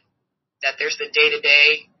understand that there's the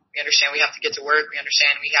day-to-day. We understand we have to get to work. We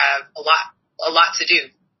understand we have a lot to do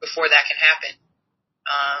before that can happen.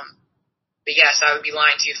 But yes, I would be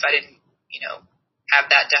lying to you if I didn't, have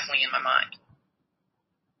that definitely in my mind.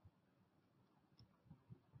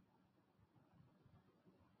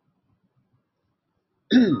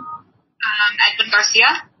 Edwin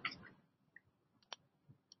Garcia.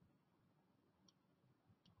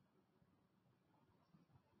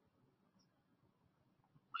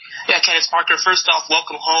 Yeah, Candace Parker, first off,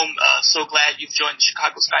 welcome home. So glad you've joined the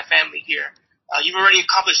Chicago Sky family here. You've already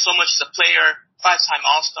accomplished so much as a player, 5-time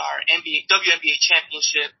All-Star, WNBA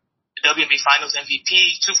championship, WNBA Finals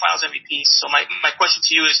MVP, 2 Finals MVPs. So my question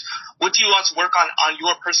to you is, what do you want to work on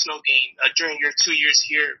your personal game during your 2 years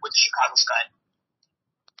here with the Chicago Sky?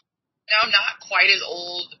 Now, I'm not quite as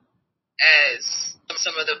old as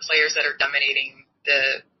some of the players that are dominating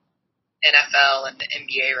the NFL and the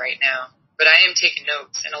NBA right now, but I am taking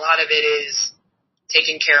notes, and a lot of it is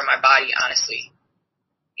taking care of my body, honestly.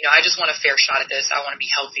 I just want a fair shot at this. I want to be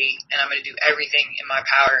healthy, and I'm going to do everything in my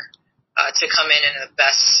power to come in the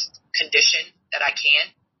best condition that I can.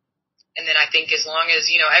 And then I think as long as,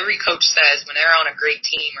 every coach says when they're on a great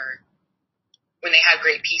team or when they have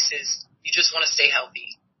great pieces, you just want to stay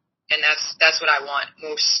healthy. And that's what I want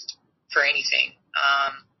most for anything,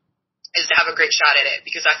 is to have a great shot at it.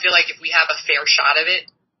 Because I feel like if we have a fair shot of it,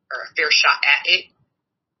 or a fair shot at it,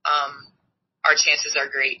 our chances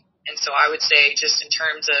are great. And so I would say just in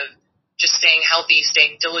terms of just staying healthy,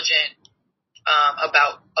 staying diligent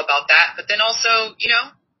about that. But then also,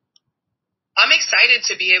 I'm excited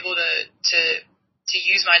to be able to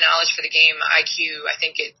use my knowledge for the game, IQ. I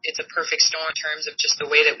think it's a perfect storm in terms of just the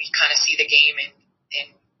way that we kind of see the game.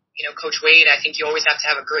 And Coach Wade, I think you always have to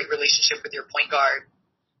have a great relationship with your point guard.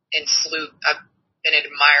 And Sloot, I've been an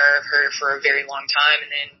admirer of her for a very long time.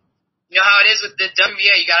 And then you know how it is with the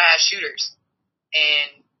WNBA, you got to have shooters.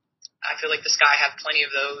 And I feel like the Sky have plenty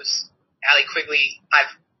of those. Allie Quigley,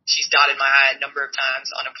 she's dotted my eye a number of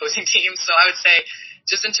times on opposing teams. So I would say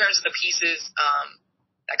just in terms of the pieces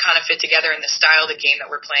that kind of fit together in the style of the game that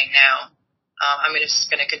we're playing now, I'm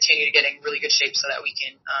just going to continue to get in really good shape so that we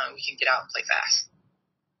can get out and play fast.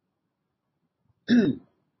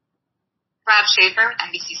 Rob Schaefer,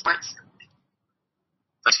 NBC Sports.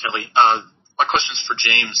 Thanks, Kelly. My question's for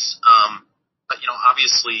James.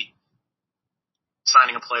 Obviously,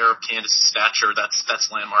 signing a player of Candace's stature,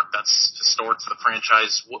 that's landmark, that's historic to the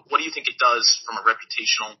franchise. What do you think it does from a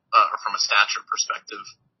reputational or from a stature perspective,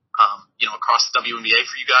 across the WNBA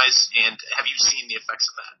for you guys? And have you seen the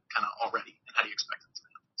effects of that kind of already? And how do you expect it to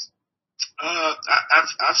happen?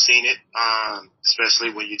 I've seen it,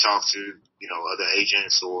 especially when you talk to other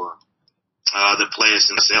agents or the players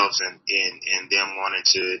themselves, and them wanting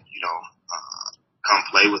to come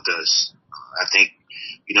play with us. I think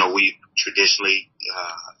we traditionally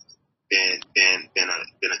been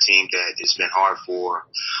a team that has been hard for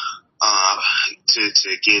to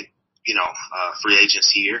get free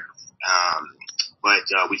agents here, but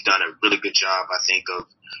we've done a really good job, I think, of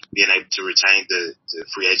being able to retain the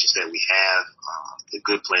free agents that we have, the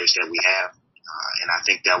good players that we have, and I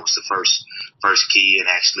think that was the first key in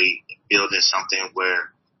actually building something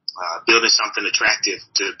attractive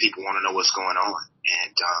to people want to know what's going on.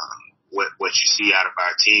 And what you see out of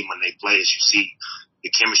our team when they play is you see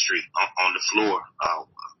the chemistry on the floor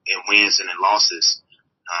in wins and in losses.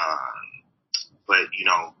 But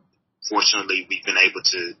fortunately, we've been able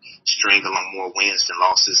to string along more wins than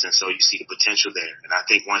losses, and so you see the potential there. And I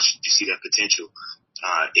think once you see that potential,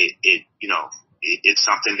 it's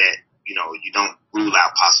something that you don't rule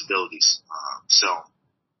out possibilities.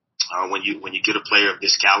 When you get a player of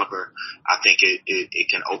this caliber, I think it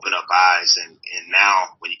can open up eyes. And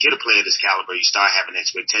now when you get a player of this caliber, you start having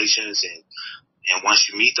expectations. And once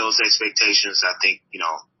you meet those expectations, I think, you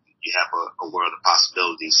have a world of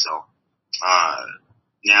possibilities. So,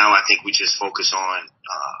 now I think we just focus on,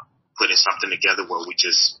 putting something together where we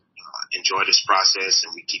just, enjoy this process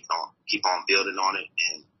and we keep on building on it.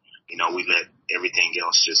 And, we let everything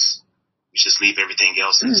else we just leave everything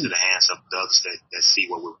else into the hands of the others that see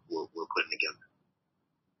what we're putting together.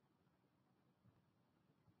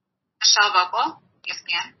 Michelle Vogel,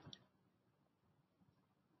 ESPN.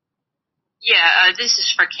 Yeah, this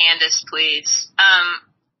is for Candace, please.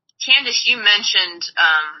 Candace, you mentioned,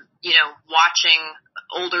 watching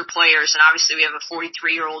older players, and obviously we have a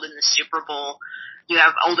 43-year-old in the Super Bowl. You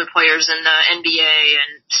have older players in the NBA,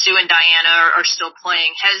 and Sue and Diana are still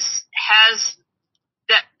playing. Has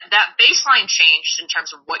that baseline changed in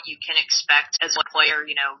terms of what you can expect as a player?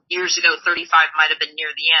 Years ago, 35 might have been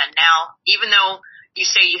near the end. Now, even though you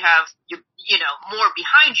say you have, more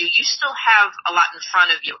behind you, you still have a lot in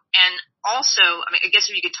front of you. And also, I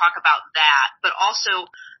guess if you could talk about that, but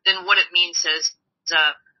also then what it means as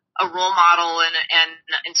a role model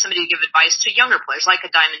and somebody to give advice to younger players like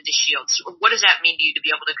a Diamond DeShields. What does that mean to you to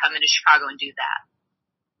be able to come into Chicago and do that?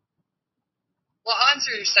 Well, I'll answer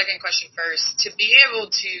your second question first. To be able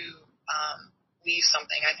to leave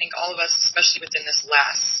something, I think all of us, especially within this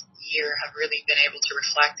last year, have really been able to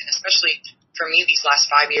reflect, and especially for me these last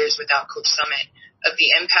 5 years without Coach Summitt, of the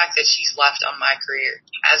impact that she's left on my career,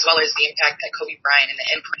 as well as the impact that Kobe Bryant and the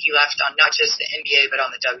imprint he left on not just the NBA but on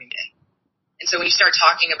the WNBA. And so when you start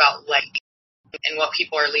talking about legacy and what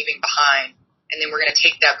people are leaving behind, and then we're going to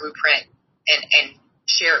take that blueprint and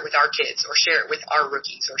share it with our kids, or share it with our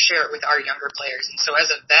rookies, or share it with our younger players. And so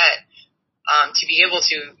as a vet, to be able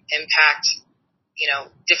to impact,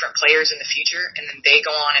 different players in the future, and then they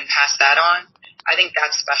go on and pass that on, I think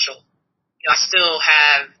that's special. I still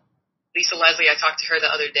have Lisa Leslie. I talked to her the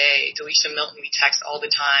other day. Delisha Milton, we text all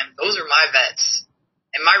the time. Those are my vets.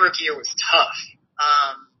 And my rookie year was tough.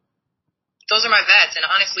 those are my vets. And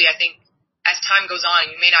honestly, I think as time goes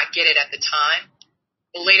on, you may not get it at the time,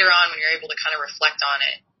 but later on when you're able to kind of reflect on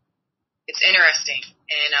it, it's interesting.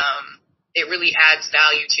 And it really adds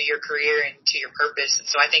value to your career and to your purpose. And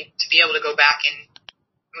so I think to be able to go back and,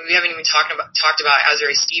 I mean, we haven't even talked about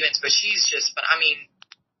Azurá Stevens, but she's just,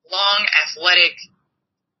 long, athletic.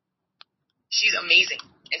 She's amazing.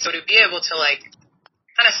 And so to be able to like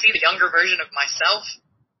kind of see the younger version of myself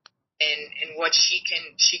and what she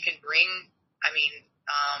can bring,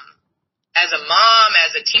 as a mom,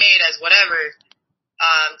 as a teammate, as whatever,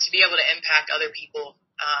 to be able to impact other people,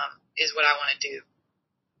 is what I want to do.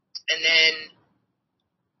 And then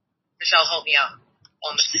Michelle, help me out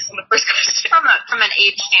on the first question. From an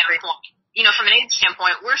age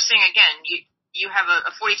standpoint, we're seeing again, you have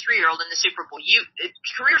a 43-year-old in the Super Bowl.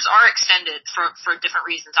 Careers are extended for different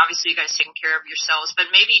reasons. Obviously, you guys taking care of yourselves, but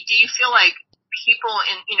maybe do you feel like people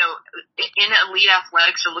in elite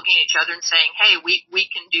athletics are looking at each other and saying, "Hey, we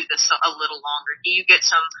can do this a little longer"? Do you get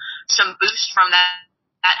some boost from that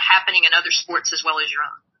happening in other sports as well as your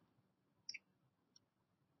own?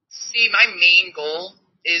 See, my main goal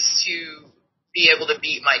is to be able to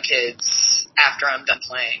beat my kids after I'm done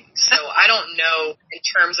playing. So I don't know in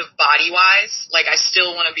terms of body-wise. Like, I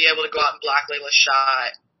still want to be able to go out and block Layla's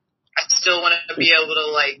shot. I still want to be able to,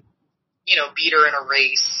 beat her in a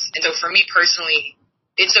race. And so for me personally,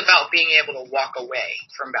 it's about being able to walk away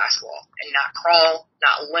from basketball and not crawl,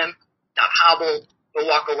 not limp, not hobble, but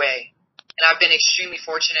walk away. And I've been extremely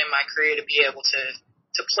fortunate in my career to be able to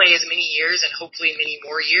play as many years and hopefully many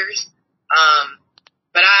more years.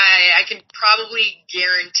 But I can probably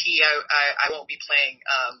guarantee I won't be playing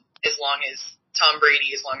as long as Tom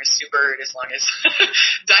Brady, as long as Sue Bird, as long as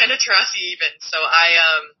Diana Taurasi even. So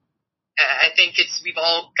I think we've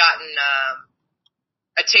all gotten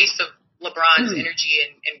a taste of LeBron's energy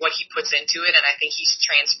and what he puts into it, and I think he's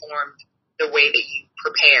transformed the way that you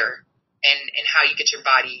prepare and how you get your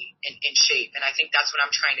body in shape. And I think that's what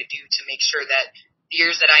I'm trying to do to make sure that the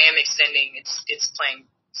years that I am extending, it's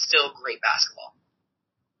playing still great basketball.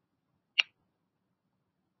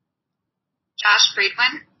 Josh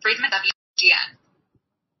Friedman, WGN.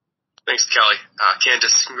 Thanks, Kelly.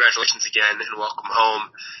 Candace, congratulations again and welcome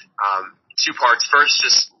home. 2 parts. First,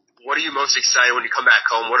 just what are you most excited when you come back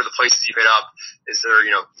home? What are the places you've hit up? Is there,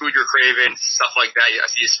 food you're craving, stuff like that? I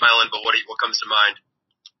see you smiling, but what comes to mind?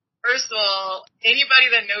 First of all,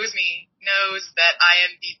 anybody that knows me knows that I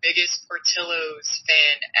am the biggest Portillo's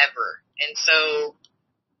fan ever. And so,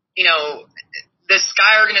 the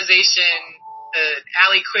Sky organization,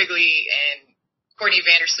 Allie Quigley and Courtney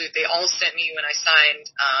Vandersloot, they all sent me when I signed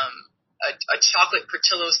a chocolate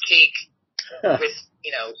Portillo's cake with,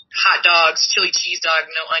 hot dogs, chili cheese dog,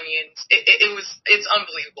 no onions. It's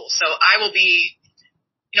unbelievable. So I will be,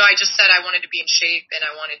 I just said I wanted to be in shape and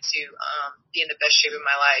I wanted to be in the best shape of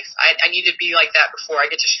my life. I need to be like that before I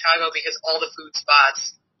get to Chicago because all the food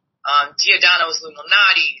spots, Giordano's, Lou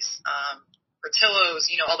Malnati's, Portillo's,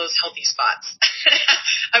 all those healthy spots.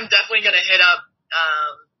 I'm definitely going to hit up.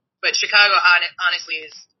 But Chicago, honestly,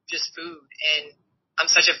 is just food. And I'm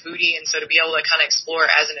such a foodie. And so to be able to kind of explore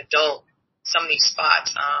as an adult some of these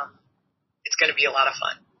spots, it's going to be a lot of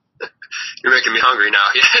fun. You're making me hungry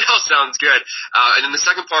now. Yeah, it all sounds good. And then the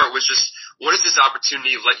second part was just, what does this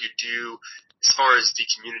opportunity let you do as far as the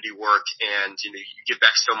community work? And, you give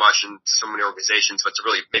back so much in so many organizations, but to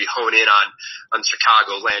really maybe hone in on the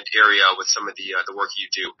Chicagoland area with some of the work you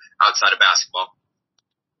do outside of basketball.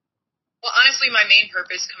 Well, honestly, my main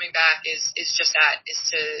purpose coming back is just that, is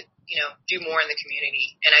to, do more in the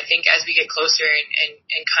community. And I think as we get closer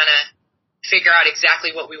and kind of figure out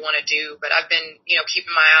exactly what we want to do, but I've been,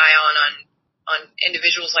 keeping my eye on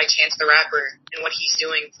individuals like Chance the Rapper and what he's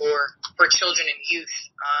doing for children and youth.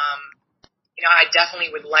 I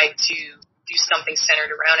definitely would like to do something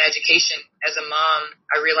centered around education. As a mom,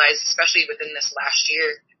 I realized, especially within this last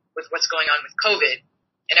year with what's going on with COVID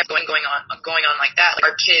and everything going on like that, like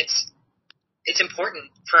our kids, it's important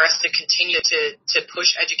for us to continue to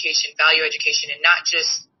push education, value education, and not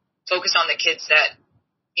just focus on the kids that,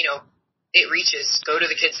 it reaches, go to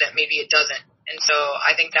the kids that maybe it doesn't. And so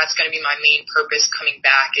I think that's going to be my main purpose coming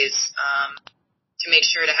back is to make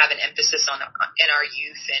sure to have an emphasis in our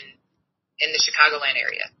youth and in the Chicagoland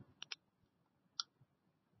area.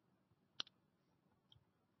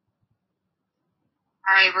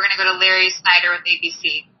 All right, we're going to go to Larry Snyder with ABC.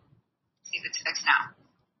 See if it's fixed now.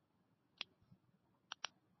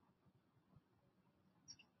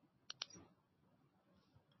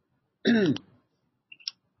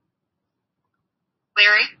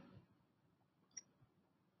 Larry?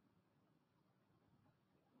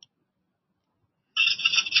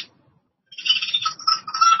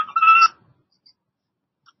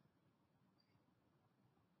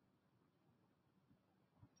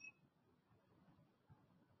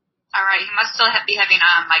 right, he must still be having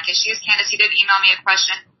mic issues. Candace, he did email me a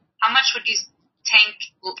question. How much would you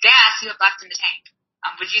gas you have left in the tank?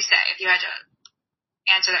 Would you say, if you had to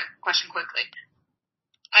answer that question quickly?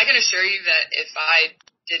 I can assure you that if I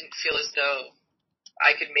didn't feel as though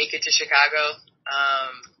I could make it to Chicago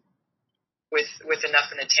with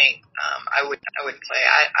enough in the tank, I wouldn't play.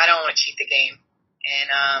 I don't want to cheat the game.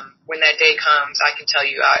 And when that day comes, I can tell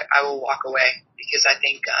you I will walk away, because I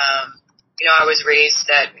think I was raised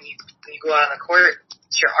that when you go out on the court,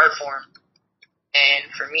 it's your art form.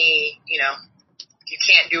 And for me, if you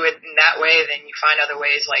can't do it in that way, then you find other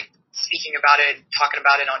ways, like speaking about it, talking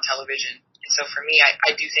about it on television. And so for me,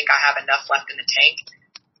 I do think I have enough left in the tank.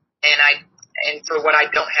 And for what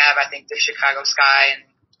I don't have, I think the Chicago Sky and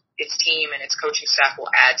its team and its coaching staff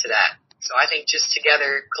will add to that. So I think just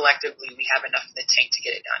together, collectively, we have enough in the tank to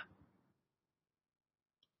get it done.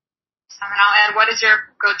 And I'll add, what is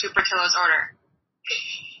your go-to Portillo's order?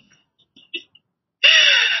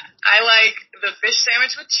 I like the fish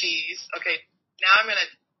sandwich with cheese. Okay, now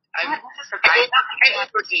I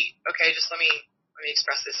overeat. Okay, just let me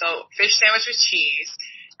express this. So, fish sandwich with cheese.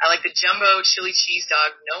 I like the jumbo chili cheese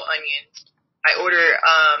dog, no onions. I order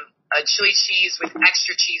a chili cheese with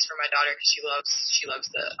extra cheese for my daughter, because she loves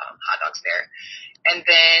the hot dogs there. And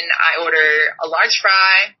then I order a large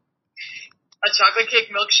fry, a chocolate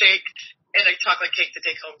cake milkshake, and a chocolate cake to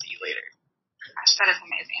take home to eat later. Gosh, that is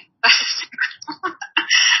amazing.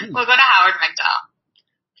 We'll go to Howard McDowell.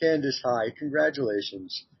 Candace, hi.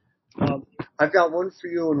 Congratulations. I've got one for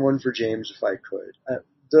you and one for James, if I could.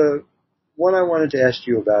 The one I wanted to ask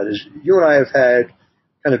you about is, you and I have had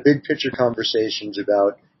kind of big picture conversations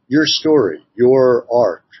about your story, your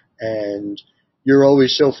arc, and you're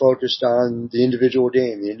always so focused on the individual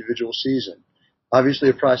game, the individual season. Obviously,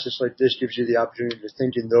 a process like this gives you the opportunity to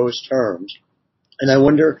think in those terms. And I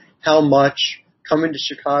wonder how much coming to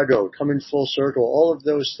Chicago, coming full circle, all of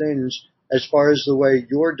those things, as far as the way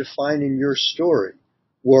you're defining your story,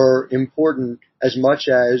 were important as much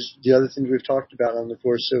as the other things we've talked about on the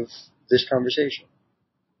course of this conversation.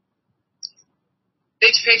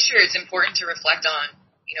 Big picture, it's important to reflect on,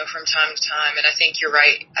 from time to time. And I think you're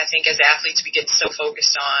right. I think as athletes, we get so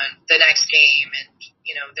focused on the next game and,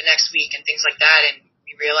 the next week and things like that. And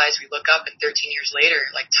we realize, we look up and 13 years later,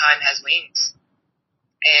 like, time has wings.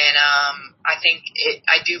 And I think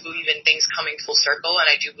I do believe in things coming full circle, and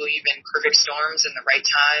I do believe in perfect storms and the right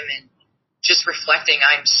time. And just reflecting,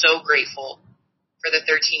 I'm so grateful for the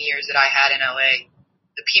 13 years that I had in LA.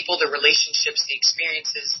 The people, the relationships, the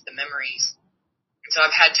experiences, the memories. And so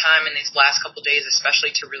I've had time in these last couple of days,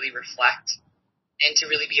 especially, to really reflect and to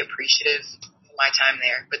really be appreciative of my time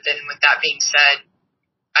there. But then with that being said,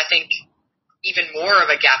 I think even more of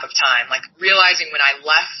a gap of time, like realizing when I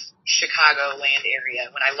left Chicagoland area,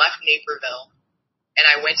 when I left Naperville and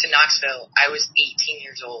I went to Knoxville, I was 18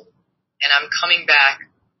 years old, and I'm coming back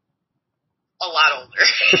a lot older.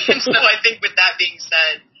 And so I think with that being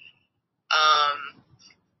said,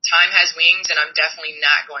 time has wings, and I'm definitely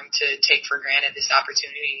not going to take for granted this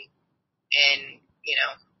opportunity. And,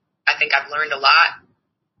 I think I've learned a lot,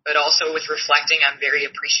 but also with reflecting, I'm very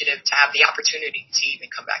appreciative to have the opportunity to even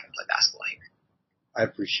come back and play basketball here. I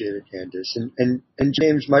appreciate it, Candace. And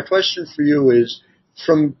James, my question for you is,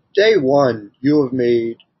 from day one, you have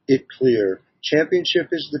made it clear, championship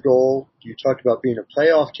is the goal. You talked about being a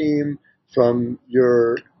playoff team from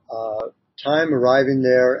your time arriving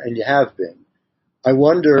there, and you have been. I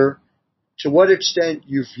wonder to what extent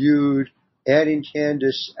you viewed adding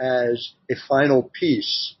Candace as a final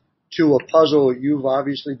piece to a puzzle you've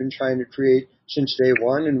obviously been trying to create since day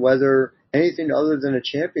one, and whether anything other than a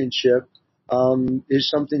championship is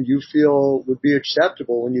something you feel would be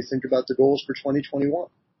acceptable when you think about the goals for 2021. I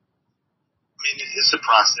mean, it's a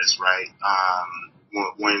process, right?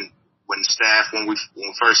 When we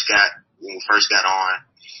first got on,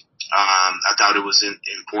 I thought it was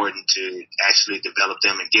important to actually develop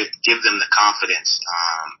them and give them the confidence,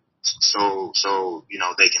 so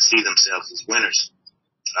they can see themselves as winners.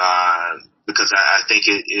 Because I think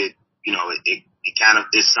it kind of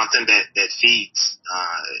is something that feeds.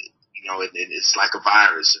 It's like a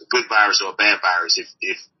virus, a good virus or a bad virus.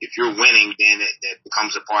 If you're winning, then that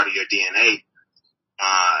becomes a part of your DNA.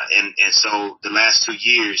 And so the last 2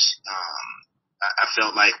 years, I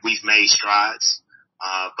felt like we've made strides,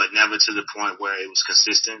 but never to the point where it was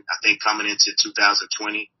consistent. I think coming into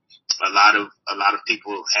 2020, a lot of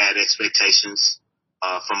people had expectations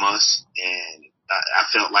from us, and I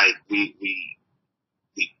felt like we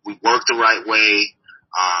worked the right way.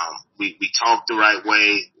 We talked the right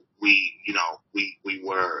way. We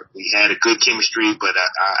had a good chemistry, but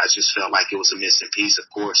I just felt like it was a missing piece, of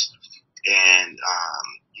course. And,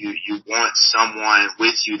 you want someone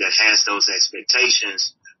with you that has those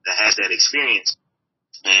expectations, that has that experience,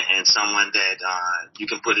 and someone that you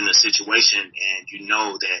can put in a situation and you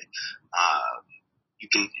know that you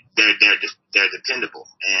can they're dependable.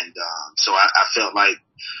 And so I felt like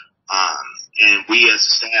and we as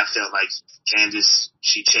a staff felt like Candace,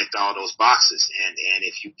 she checked all those boxes, and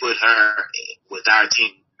if you put her with our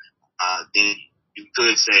team, then you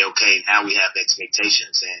could say, okay, now we have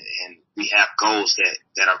expectations and we have goals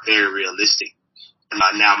that are very realistic.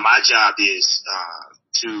 Now my job is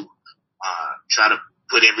to try to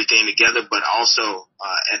put everything together, but also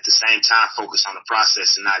at the same time focus on the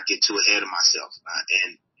process and not get too ahead of myself.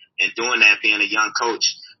 And doing that, being a young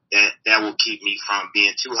coach, that will keep me from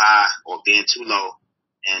being too high or being too low,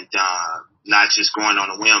 and not just going on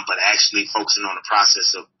a whim, but actually focusing on the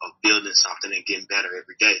process of building something and getting better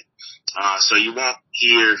every day. So you won't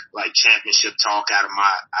hear like championship talk out of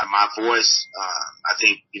my voice. I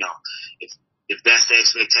think, if that's the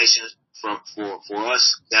expectation for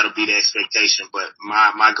us, that'll be the expectation. But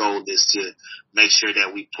my goal is to make sure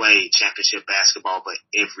that we play championship basketball, but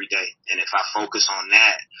every day. And if I focus on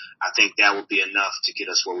that, I think that will be enough to get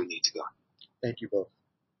us where we need to go. Thank you both.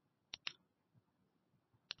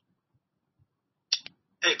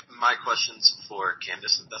 Hey, my question's for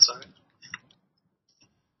Candace, if that's all right.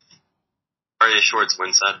 Aria Shorts,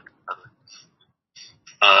 Winside.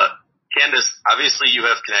 Candace, obviously you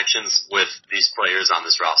have connections with these players on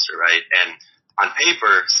this roster, right? And on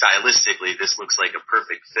paper, stylistically, this looks like a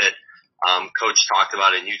perfect fit. Coach talked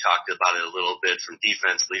about it, and you talked about it a little bit, from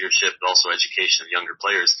defense, leadership, but also education of younger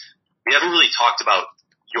players. We haven't really talked about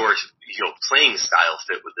your playing style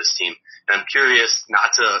fit with this team. And I'm curious,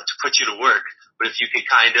 not to put you to work, but if you could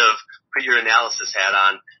kind of put your analysis hat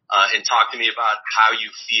on and talk to me about how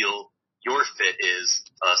you feel your fit is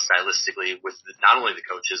stylistically with not only the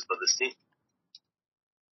coaches but this team.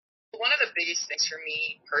 One of the biggest things for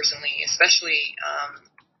me personally, especially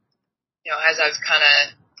as I've kind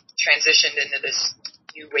of transitioned into this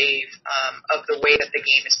new wave of the way that the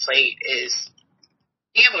game is played, is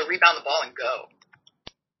being able to rebound the ball and go.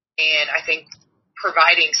 And I think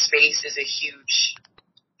providing space is a huge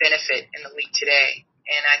benefit in the league today.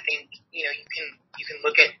 And I think you can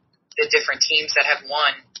look at the different teams that have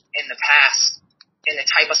won in the past and the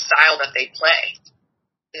type of style that they play.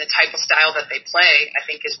 And the type of style that they play, I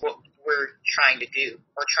think, is what we're trying to do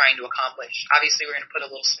or trying to accomplish. Obviously, we're going to put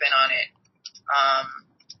a little spin on it,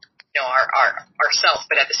 ourselves,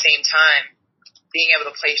 but at the same time, being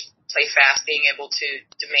able to play fast, being able to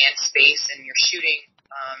demand space in your shooting,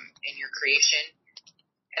 in your creation.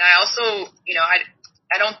 And I also,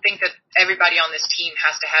 I don't think that everybody on this team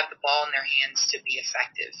has to have the ball in their hands to be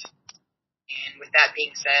effective. And with that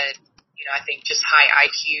being said, I think just high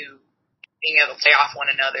IQ, being able to play off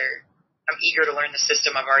one another. I'm eager to learn the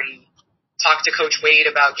system. I've already talked to Coach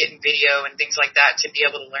Wade about getting video and things like that to be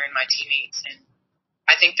able to learn my teammates. And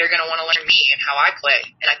I think they're going to want to learn me and how I play.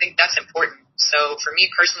 And I think that's important. So for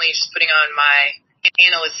me personally, just putting on my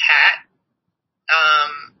analyst hat,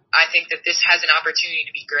 I think that this has an opportunity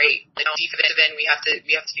to be great. On defensive end, we have to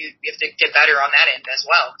get better on that end as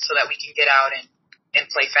well, so that we can get out and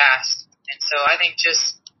play fast. And so I think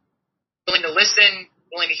just willing to listen,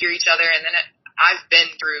 willing to hear each other. And then I've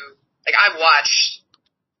watched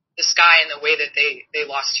the Sky in the way that they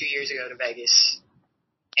lost 2 years ago to Vegas,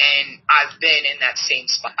 and I've been in that same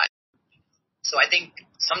spot. So I think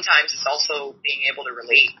sometimes it's also being able to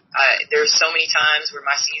relate. There's so many times where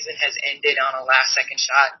my season has ended on a last-second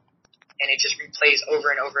shot, and it just replays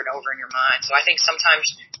over and over and over in your mind. So I think sometimes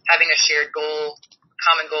having a shared goal,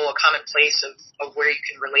 a common place of where you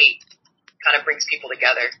can relate kind of brings people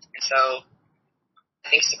together. And so I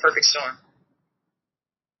think it's the perfect storm.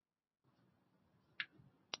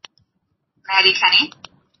 Maddie Kenny.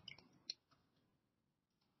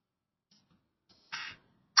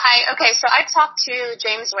 Hi. Okay, so I talked to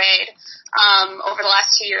James Wade over the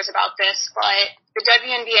last 2 years about this, but the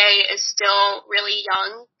WNBA is still really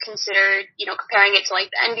young, considered, comparing it to like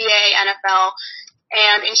the NBA, NFL,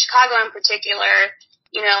 and in Chicago in particular,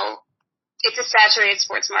 it's a saturated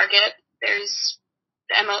sports market. There's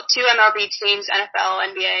two MLB teams, NFL,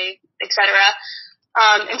 NBA, etc.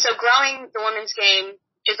 And so growing the women's game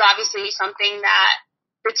is obviously something that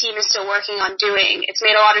the team is still working on doing. It's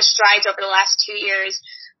made a lot of strides over the last 2 years.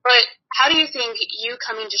 But how do you think you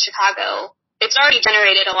coming to Chicago, it's already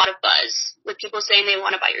generated a lot of buzz with people saying they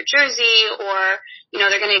want to buy your jersey or,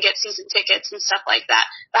 they're going to get season tickets and stuff like that.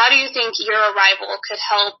 But how do you think your arrival could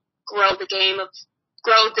help grow the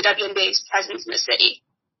WNBA's presence in the city?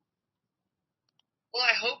 Well,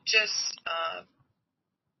 I hope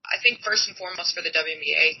I think first and foremost for the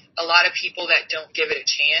WNBA, a lot of people that don't give it a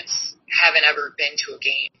chance haven't ever been to a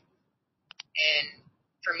game. And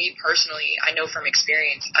for me personally, I know from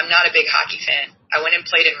experience, I'm not a big hockey fan. I went and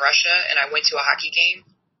played in Russia, and I went to a hockey game,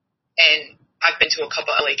 and I've been to a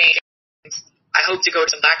couple LA games. I hope to go to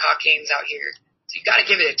some Blackhawk games out here. So you got to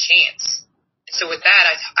give it a chance. And so with that,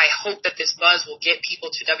 I hope that this buzz will get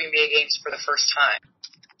people to WNBA games for the first time.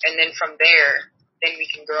 And then from there, then we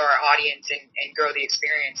can grow our audience and grow the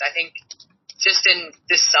experience. I think just in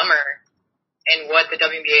this summer and what the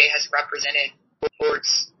WNBA has represented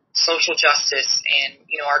towards social justice and,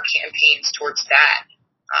 our campaigns towards that,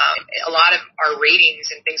 a lot of our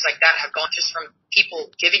ratings and things like that have gone just from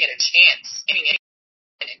people giving it a chance and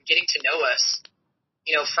getting to know us,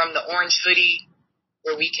 from the orange hoodie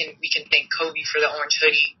where we can thank Kobe for the orange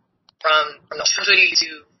hoodie, from the orange hoodie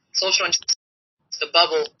to social injustice, the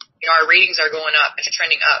bubble. Our ratings are going up and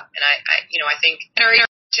trending up. And I think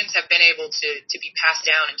generations have been able to be passed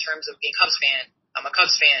down in terms of being a Cubs fan. I'm a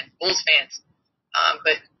Cubs fan, Bulls fans.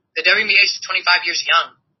 But the WNBA is 25 years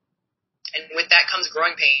young. And with that comes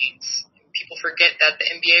growing pains. People forget that the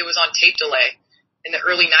NBA was on tape delay in the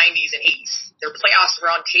early 90s and 80s. Their playoffs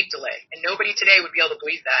were on tape delay. And nobody today would be able to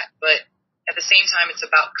believe that. But at the same time, it's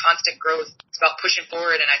about constant growth. It's about pushing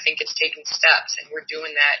forward. And I think it's taking steps. And we're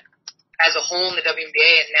doing that as a whole in the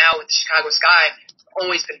WNBA, and now with the Chicago Sky,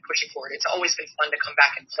 always been pushing forward. It's always been fun to come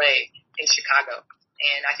back and play in Chicago.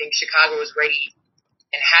 And I think Chicago is ready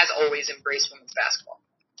and has always embraced women's basketball.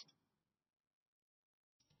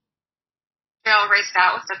 Cheryl Ray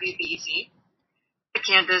Scott with WBEZ.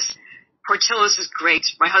 Candace, Portillo's is great.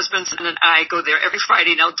 My husband and I go there every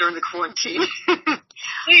Friday now during the quarantine.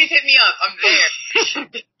 Please hit me up. I'm there.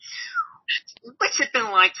 What's it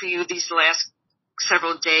been like for you these last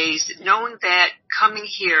several days, knowing that coming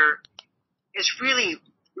here has really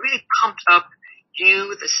pumped up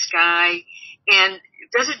you, the Sky, and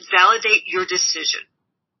does it validate your decision?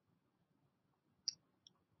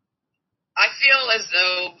 I feel as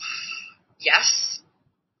though, yes.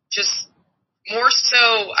 Just more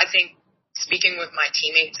so, I think, speaking with my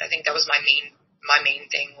teammates, I think that was my main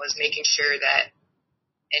thing, was making sure that,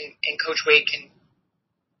 and Coach Wade can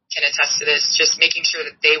attest to this, just making sure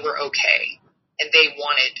that they were okay. And they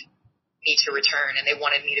wanted me to return, and they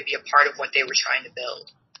wanted me to be a part of what they were trying to build.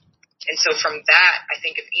 And so from that, I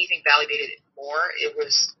think if anything validated it more, it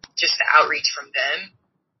was just the outreach from them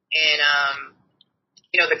and,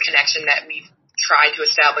 the connection that we've tried to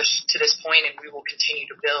establish to this point, and we will continue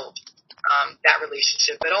to build that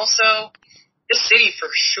relationship. But also the city for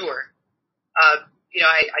sure.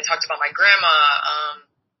 I talked about my grandma.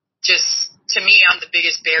 Just to me, I'm the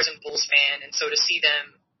biggest Bears and Bulls fan, and so to see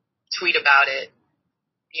them tweet about it,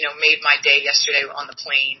 made my day yesterday on the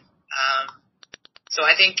plane. So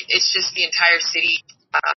I think it's just the entire city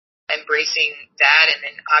embracing that, and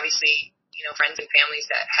then obviously, friends and families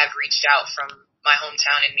that have reached out from my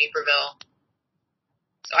hometown in Naperville.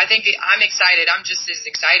 So I think I'm excited. I'm just as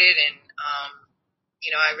excited, and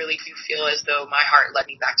I really do feel as though my heart led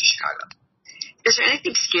me back to Chicago. Is there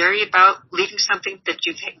anything scary about leaving something that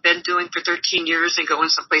you've been doing for 13 years and going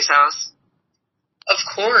someplace else? Of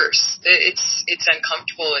course. It's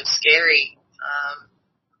uncomfortable. It's scary.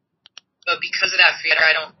 But because of that fear,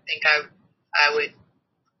 I don't think I would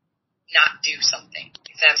not do something,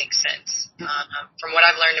 if that makes sense. From what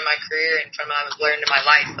I've learned in my career and from what I've learned in my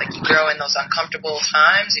life, like, you grow in those uncomfortable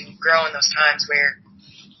times, and you grow in those times where,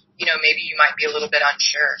 maybe you might be a little bit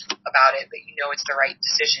unsure about it, but it's the right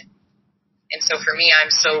decision. And so for me,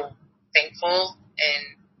 I'm so thankful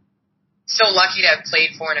and so lucky to have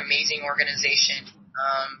played for an amazing organization.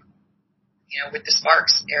 With the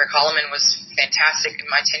Sparks, Eric Holloman was fantastic in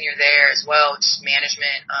my tenure there as well, just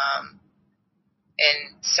management.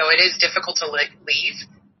 And so it is difficult to leave,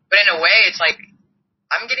 but in a way, it's like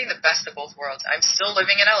I'm getting the best of both worlds. I'm still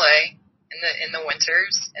living in LA in the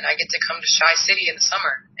winters, and I get to come to Chi City in the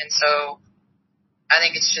summer. And so I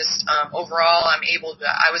think it's just overall, I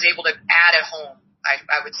was able to add a home.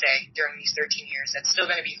 I would say during these 13 years, that's still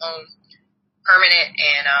going to be home, permanent,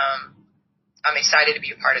 and I'm excited to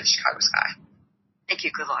be a part of the Chicago Sky. Thank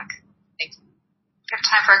you. Good luck. Thank you. We have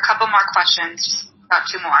time for a couple more questions, just about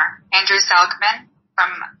two more. Andrew Seligman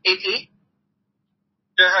from AP.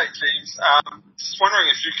 Yeah, hi, James. Just wondering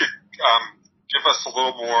if you could give us a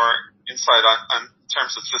little more insight on in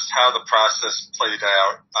terms of just how the process played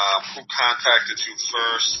out. Who contacted you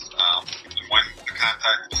first? When the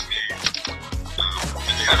contact was made?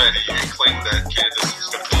 Did you have any inkling that Candace was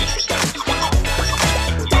going to be interested in coming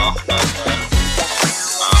home? Off about that?